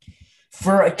mean,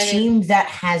 for a team that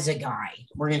has a guy,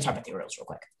 we're gonna talk about the Orioles real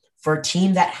quick. For a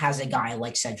team that has a guy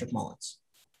like Cedric Mullins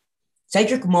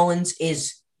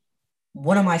is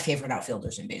one of my favorite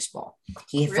outfielders in baseball.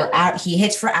 He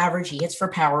hits for average, he hits for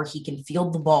power, he can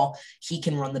field the ball, he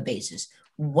can run the bases.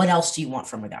 What else do you want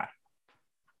from a guy?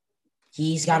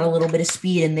 He's got a little bit of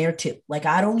speed in there too. Like,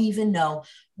 I don't even know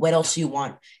what else you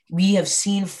want. We have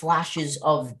seen flashes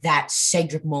of that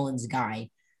Cedric Mullins guy,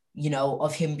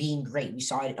 of him being great. We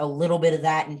saw a little bit of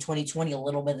that in 2020, a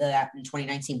little bit of that in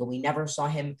 2019, but we never saw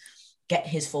him get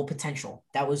his full potential.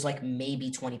 That was like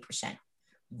maybe 20%.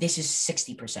 This is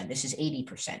 60%. This is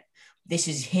 80%. This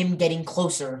is him getting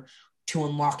closer to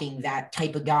unlocking that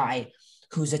type of guy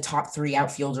who's a top 3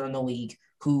 outfielder in the league,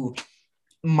 who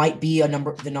might be the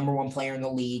number 1 player in the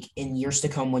league in years to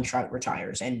come when Trout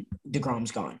retires and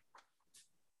deGrom's gone.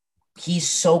 He's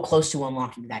so close to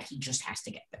unlocking that. He just has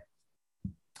to get there.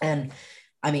 And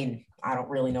I mean, I don't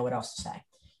really know what else to say.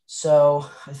 So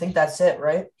I think that's it,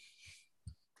 right?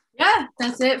 Yeah,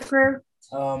 that's it for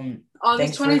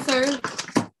August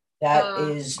 23rd. That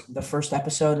is the first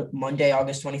episode, Monday,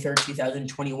 August 23rd,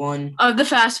 2021. Of the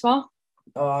Fastball.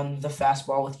 On the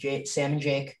Fastball with Sam and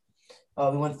Jake.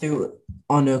 We went through,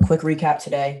 on a quick recap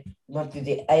today, we went through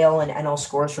the AL and NL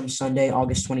scores from Sunday,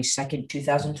 August 22nd,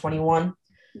 2021.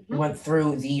 Mm-hmm. We went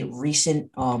through the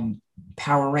recent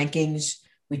power rankings.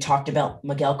 We talked about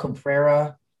Miguel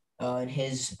Cabrera and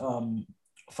his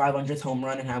 500th home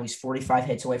run and how he's 45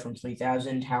 hits away from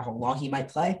 3,000, how long he might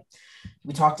play.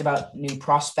 We talked about new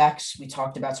prospects. We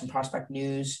talked about some prospect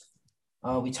news.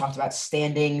 We talked about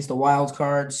standings, the wild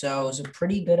card. So it was a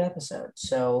pretty good episode.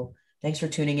 So thanks for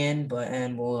tuning in,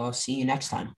 and we'll see you next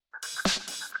time.